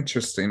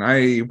 Interesting.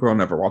 I will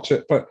never watch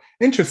it, but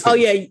interesting. Oh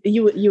yeah,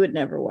 you would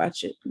never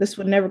watch it. This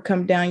would never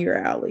come down your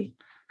alley.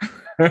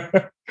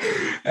 Do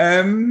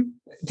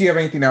you have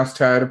anything else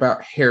to add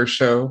about hair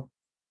show?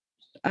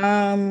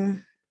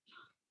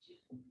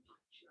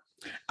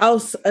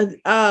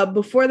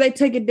 Before they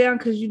take it down,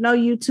 because you know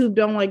YouTube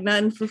don't like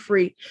nothing for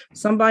free.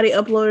 Somebody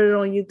uploaded it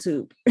on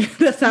YouTube.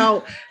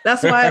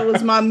 That's why it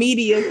was my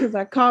media, because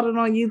I caught it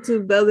on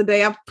YouTube the other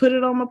day. I put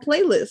it on my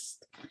playlist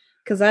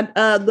because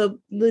the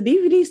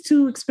DVD is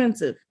too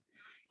expensive.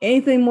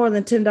 Anything more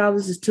than $10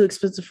 is too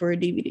expensive for a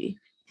DVD.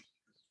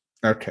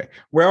 Okay.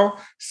 Well,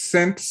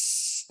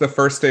 since the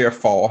first day of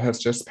fall has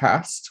just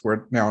passed,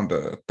 we're now on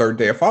the third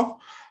day of fall.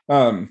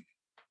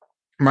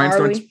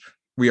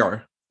 We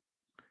are.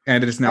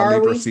 And it is now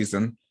Libra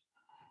season.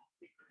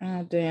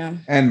 Oh,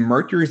 damn. And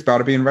Mercury's about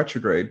to be in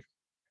retrograde.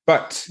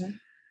 But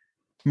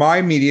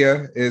my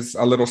media is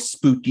a little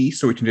spooky,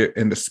 so we can do it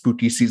in the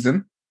spooky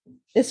season.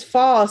 It's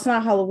fall. It's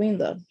not Halloween,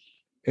 though.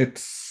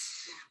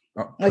 It's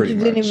like you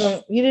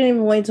didn't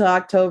even wait till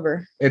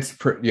October. It's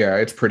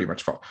pretty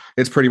much fall.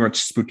 It's pretty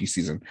much spooky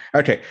season.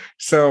 Okay,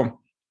 so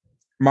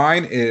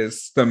mine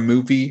is the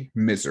movie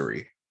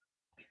Misery.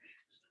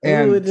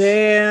 Oh,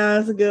 damn,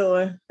 that's a good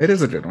one. It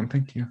is a good one.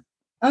 Thank you.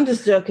 I'm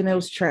just joking. It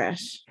was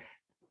trash.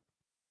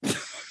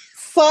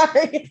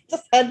 Sorry,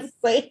 just had to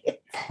say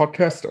it.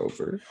 Podcast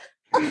over.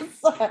 I'm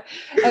sorry.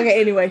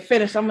 Okay, anyway,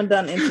 finish. I'm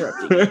done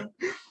interrupting.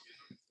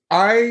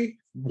 I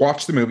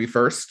watched the movie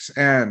first,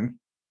 and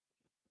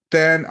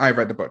then I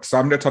read the book. So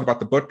I'm going to talk about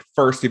the book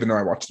first, even though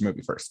I watched the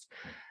movie first.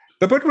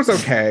 The book was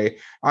okay.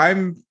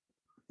 I'm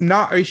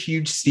not a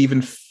huge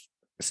Stephen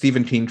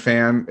King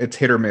fan. It's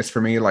hit or miss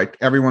for me. Like,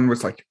 everyone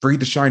was like,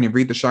 read The Shining.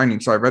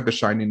 So I read The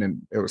Shining,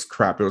 and it was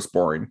crap. It was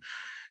boring.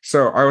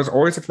 So I was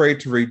always afraid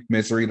to read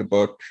Misery, the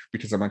book,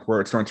 because I'm like, well,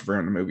 it's going to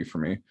ruin the movie for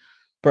me.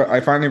 But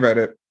I finally read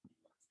it,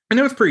 and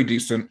it was pretty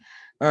decent.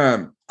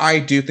 I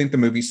do think the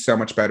movie's so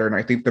much better, and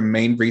I think the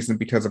main reason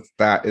because of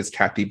that is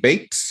Kathy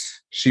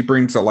Bates. She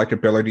brings a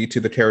likability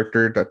to the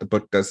character that the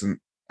book doesn't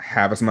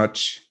have as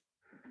much.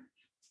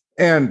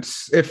 And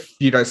if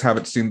you guys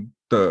haven't seen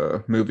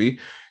the movie,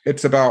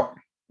 it's about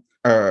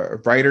a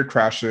writer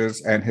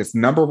crashes, and his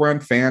number one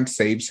fan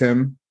saves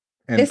him.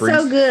 And it's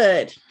so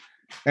good.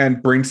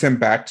 And brings him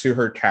back to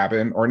her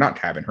cabin, or not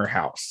cabin, her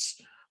house.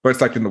 But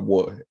it's like in the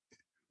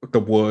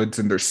woods,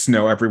 and there's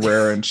snow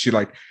everywhere. And she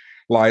like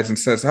lies and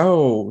says,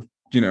 oh,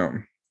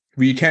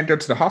 you can't go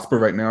to the hospital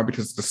right now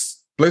because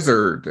it's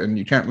blizzard and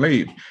you can't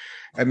leave.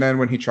 And then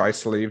when he tries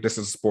to leave, this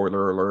is a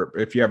spoiler alert.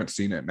 If you haven't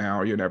seen it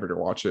now, you're never to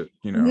watch it.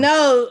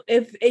 No,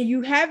 if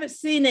you haven't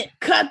seen it,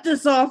 cut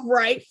this off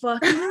right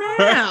fucking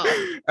now.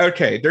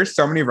 Okay, there's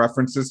so many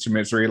references to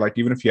Misery. Like,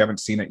 even if you haven't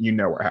seen it, you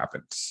know what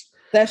happens.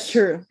 That's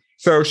true.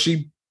 So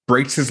she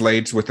breaks his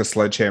legs with a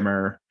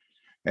sledgehammer,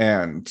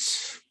 and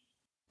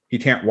he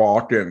can't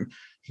walk. And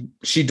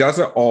she does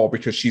it all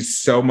because she's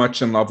so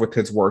much in love with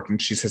his work,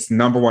 and she's his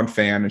number one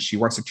fan, and she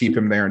wants to keep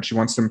him there, and she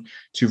wants him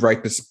to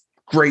write this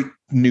great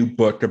new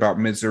book about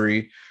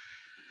misery.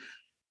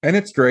 And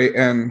it's great.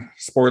 And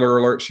spoiler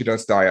alert, she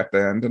does die at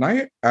the end. And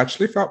I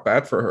actually felt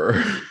bad for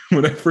her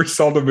when I first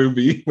saw the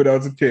movie when I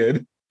was a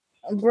kid.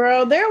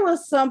 Bro, there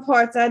was some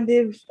parts I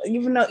did,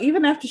 even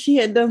after she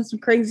had done some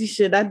crazy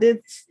shit, I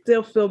did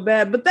still feel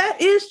bad. But that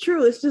is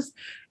true. It's just,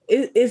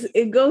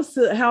 it goes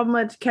to how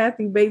much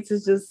Kathy Bates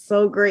is just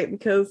so great,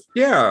 because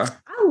I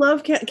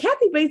love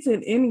Kathy Bates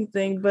in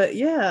anything, but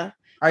yeah.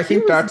 I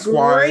think that's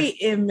why great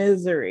in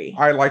Misery.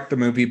 I like the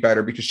movie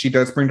better, because she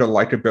does bring the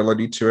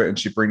likability to it, and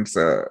she brings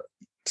a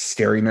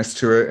scariness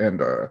to it,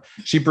 and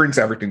she brings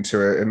everything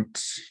to it. And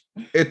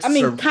it's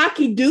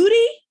cocky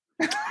duty.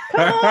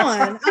 Come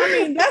on.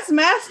 That's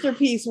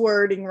masterpiece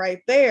wording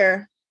right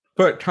there.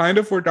 But kind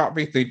of what got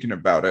me thinking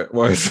about it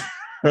was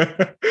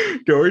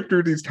going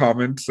through these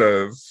comments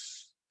of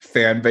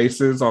fan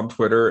bases on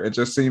Twitter and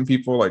just seeing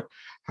people like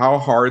how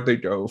hard they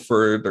go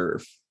for their,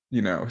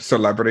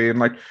 celebrity. And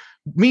like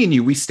me and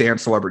you, we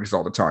stand celebrities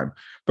all the time.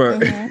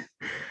 But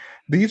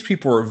these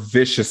people are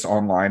vicious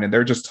online, and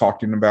they're just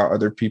talking about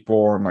other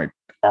people and like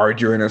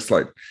arguing. It's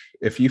like,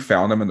 if you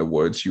found them in the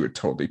woods, you would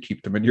totally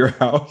keep them in your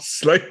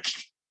house. Like,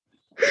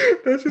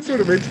 that's just what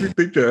it makes me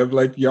think of,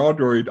 like, y'all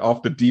going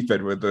off the deep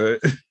end with it.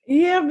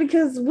 Yeah,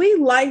 because we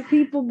like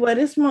people, but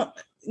it's more,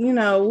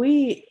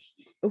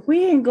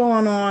 we ain't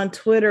going on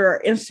Twitter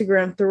or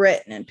Instagram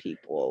threatening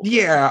people.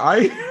 Yeah,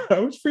 I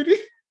was pretty.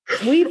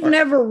 We've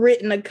never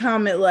written a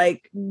comment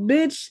like,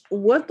 bitch,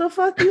 what the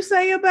fuck you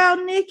say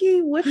about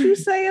Nikki? What you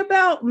say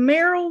about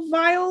Meryl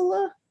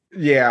Viola?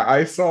 Yeah,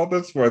 I saw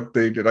this one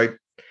thing.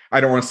 I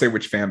don't want to say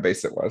which fan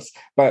base it was,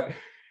 but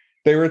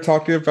they were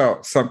talking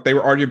about they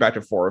were arguing back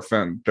and forth,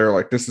 and they're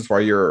like, this is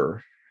why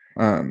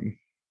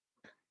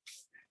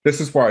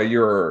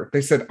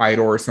they said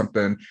Idol or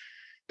something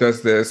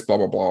does this, blah,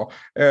 blah, blah.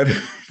 And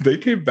they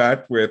came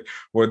back with,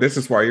 well, this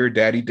is why your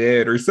daddy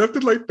dead or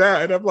something like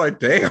that. And I'm like,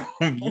 damn,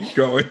 you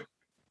going.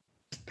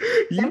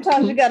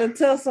 Sometimes you got to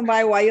tell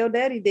somebody why your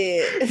daddy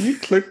dead. You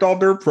clicked on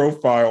their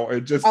profile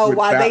and just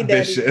why that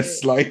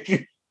vicious. Like,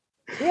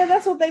 yeah,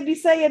 that's what they be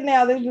saying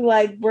now. They be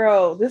like,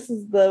 bro, this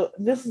is the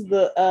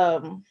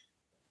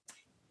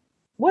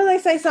what do they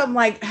say? Something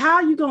like, how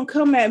you gonna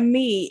come at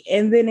me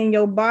and then in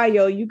your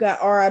bio you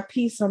got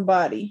RIP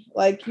somebody?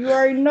 Like, you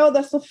already know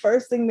that's the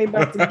first thing they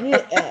about to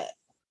get at.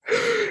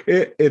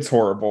 It's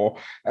horrible.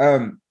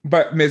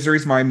 But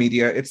Misery's My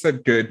Media. It's a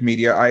good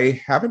media.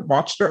 I haven't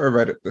watched it or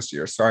read it this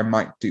year, so I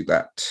might do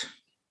that.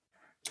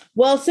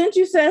 Well, since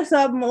you said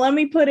something, let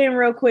me put in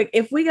real quick.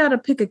 If we got to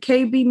pick a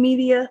KB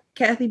media,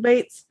 Kathy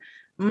Bates,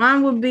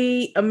 mine would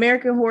be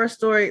American Horror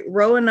Story,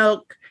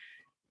 Roanoke.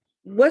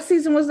 What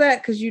season was that?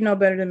 Because you know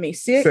better than me.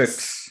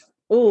 6?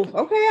 Oh,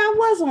 okay. I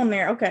was on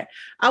there. Okay.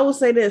 I will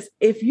say this.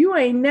 If you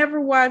ain't never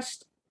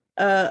watched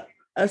a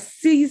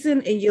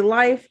season in your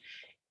life,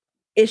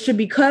 it should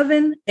be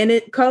Coven.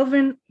 And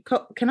can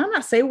I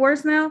not say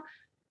words now?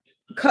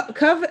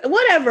 Coven,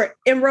 whatever,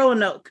 in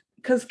Roanoke.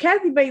 Because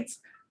Kathy Bates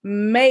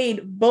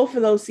made both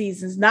of those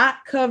seasons,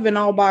 not Coven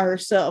all by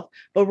herself,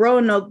 but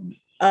Roanoke.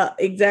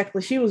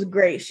 Exactly. She was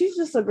great. She's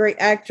just a great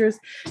actress.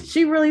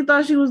 She really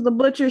thought she was the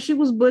butcher. She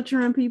was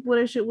butchering people.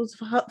 That shit was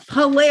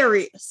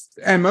hilarious.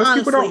 And most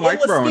people don't like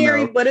Roanoke. It was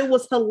scary, but it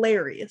was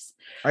hilarious.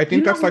 I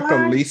think that's like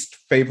the least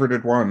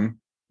favorited one.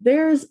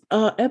 There's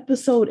an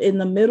episode in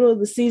the middle of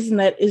the season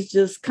that is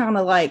just kind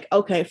of like,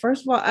 okay,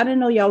 first of all, I didn't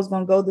know y'all was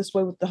going to go this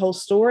way with the whole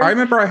story. I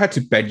remember I had to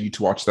beg you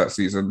to watch that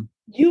season.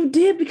 You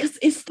did, because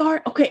it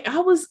started. Okay, I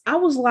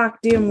was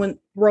locked in when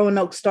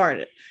Roanoke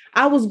started.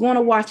 I was going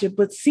to watch it,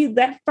 but see,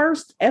 that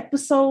first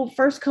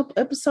couple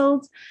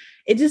episodes,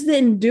 it just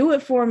didn't do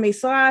it for me.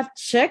 So I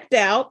checked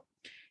out.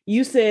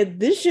 You said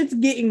this shit's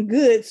getting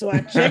good, so I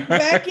checked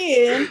back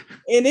in,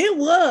 and it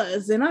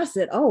was. And I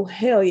said, oh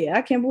hell yeah,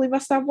 I can't believe I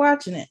stopped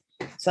watching it.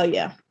 So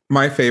yeah,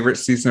 my favorite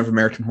season of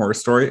American Horror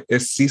Story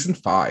is season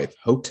 5,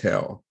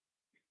 Hotel.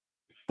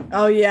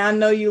 Oh yeah, I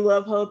know you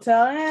love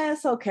Hotel.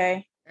 It's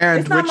okay.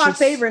 And it's not my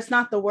favorite. It's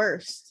not the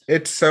worst.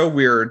 It's so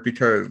weird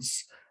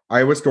because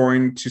I was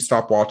going to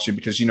stop watching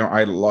because,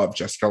 I love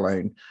Jessica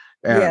Lange.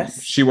 And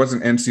she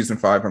wasn't in season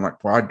 5. I'm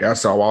like, well, I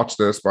guess I'll watch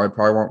this, but I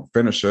probably won't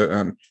finish it.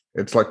 And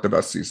it's like the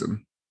best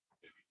season.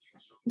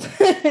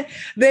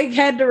 They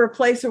had to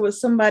replace her with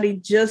somebody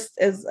just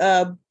as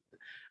a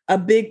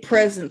big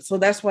presence. So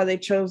that's why they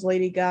chose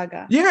Lady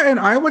Gaga. Yeah, and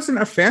I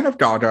wasn't a fan of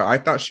Gaga. I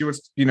thought she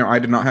was, I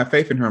did not have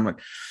faith in her. I'm like,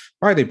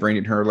 why are they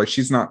bringing her? Like,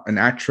 she's not an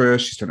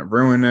actress. She's going to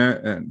ruin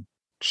it. And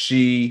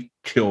she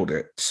killed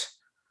it.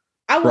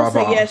 I will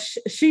say, yes,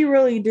 she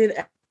really did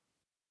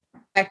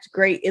act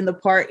great in the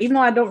part. Even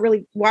though I don't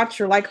really watch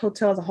her like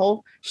Hotel as a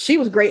whole, she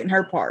was great in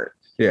her part.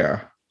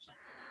 Yeah.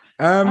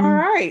 All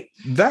right.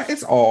 That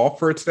is all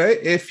for today.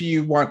 If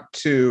you want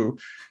to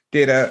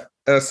get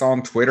us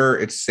on Twitter,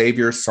 it's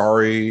Savior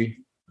Sorry,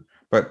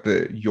 but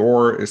the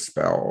your is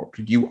spelled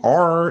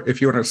UR.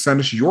 If you want to send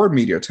us your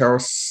media, tell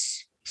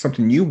us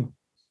something you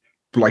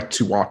like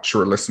to watch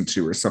or listen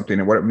to or something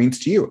and what it means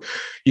to you.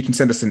 You can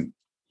send us an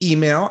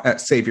email at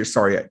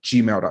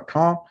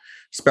saviorsorry@gmail.com,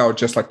 spelled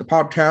just like the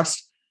podcast.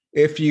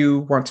 If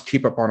you want to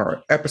keep up on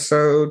our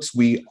episodes,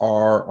 we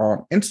are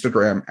on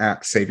Instagram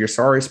at Savior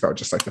Sorry, spelled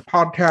just like the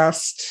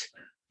podcast.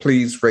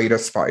 Please rate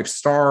us 5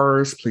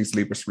 stars. Please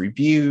leave us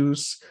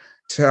reviews.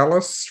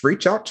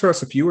 Reach out to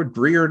us if you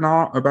agree or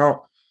not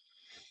about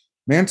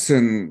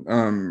Manson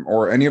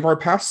or any of our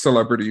past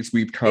celebrities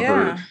we've covered.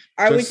 Yeah.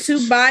 Are we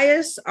too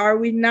biased? Are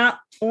we not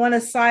on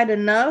a side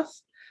enough?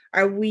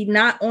 Are we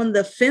not on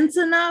the fence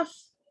enough?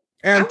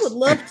 And I would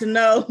love to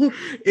know,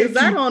 because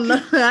I don't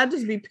know. I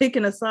just be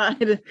picking a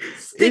side and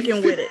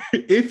sticking with it.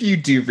 If you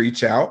do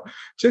reach out,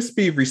 just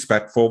be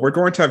respectful. We're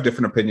going to have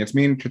different opinions.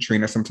 Me and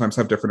Katrina sometimes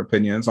have different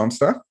opinions on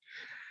stuff.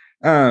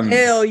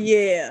 Hell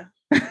yeah.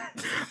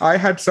 I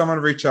had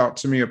someone reach out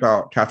to me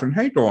about Katherine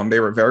Heigl, and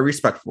they were very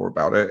respectful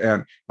about it.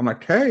 And I'm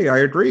like, hey, I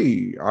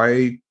agree.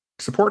 I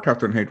support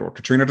Katherine Heigl.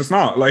 Katrina does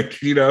not. Like,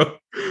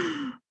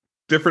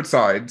 different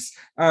sides.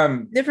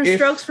 Different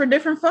strokes for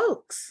different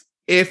folks.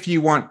 If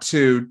you want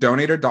to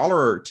donate $1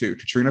 or $2,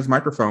 Katrina's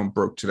microphone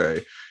broke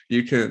today.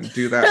 You can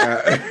do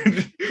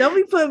that. Don't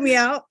be putting me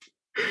out.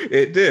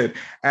 It did.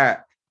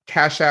 At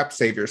Cash App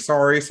Savior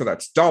Sorry. So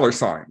that's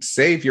 $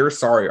 Savior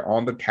Sorry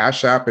on the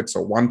Cash App. It's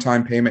a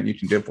one-time payment. You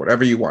can give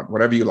whatever you want,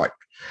 whatever you like.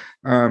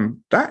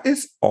 That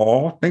is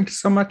all. Thank you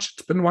so much.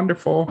 It's been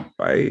wonderful.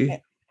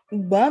 Bye.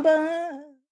 Bye-bye.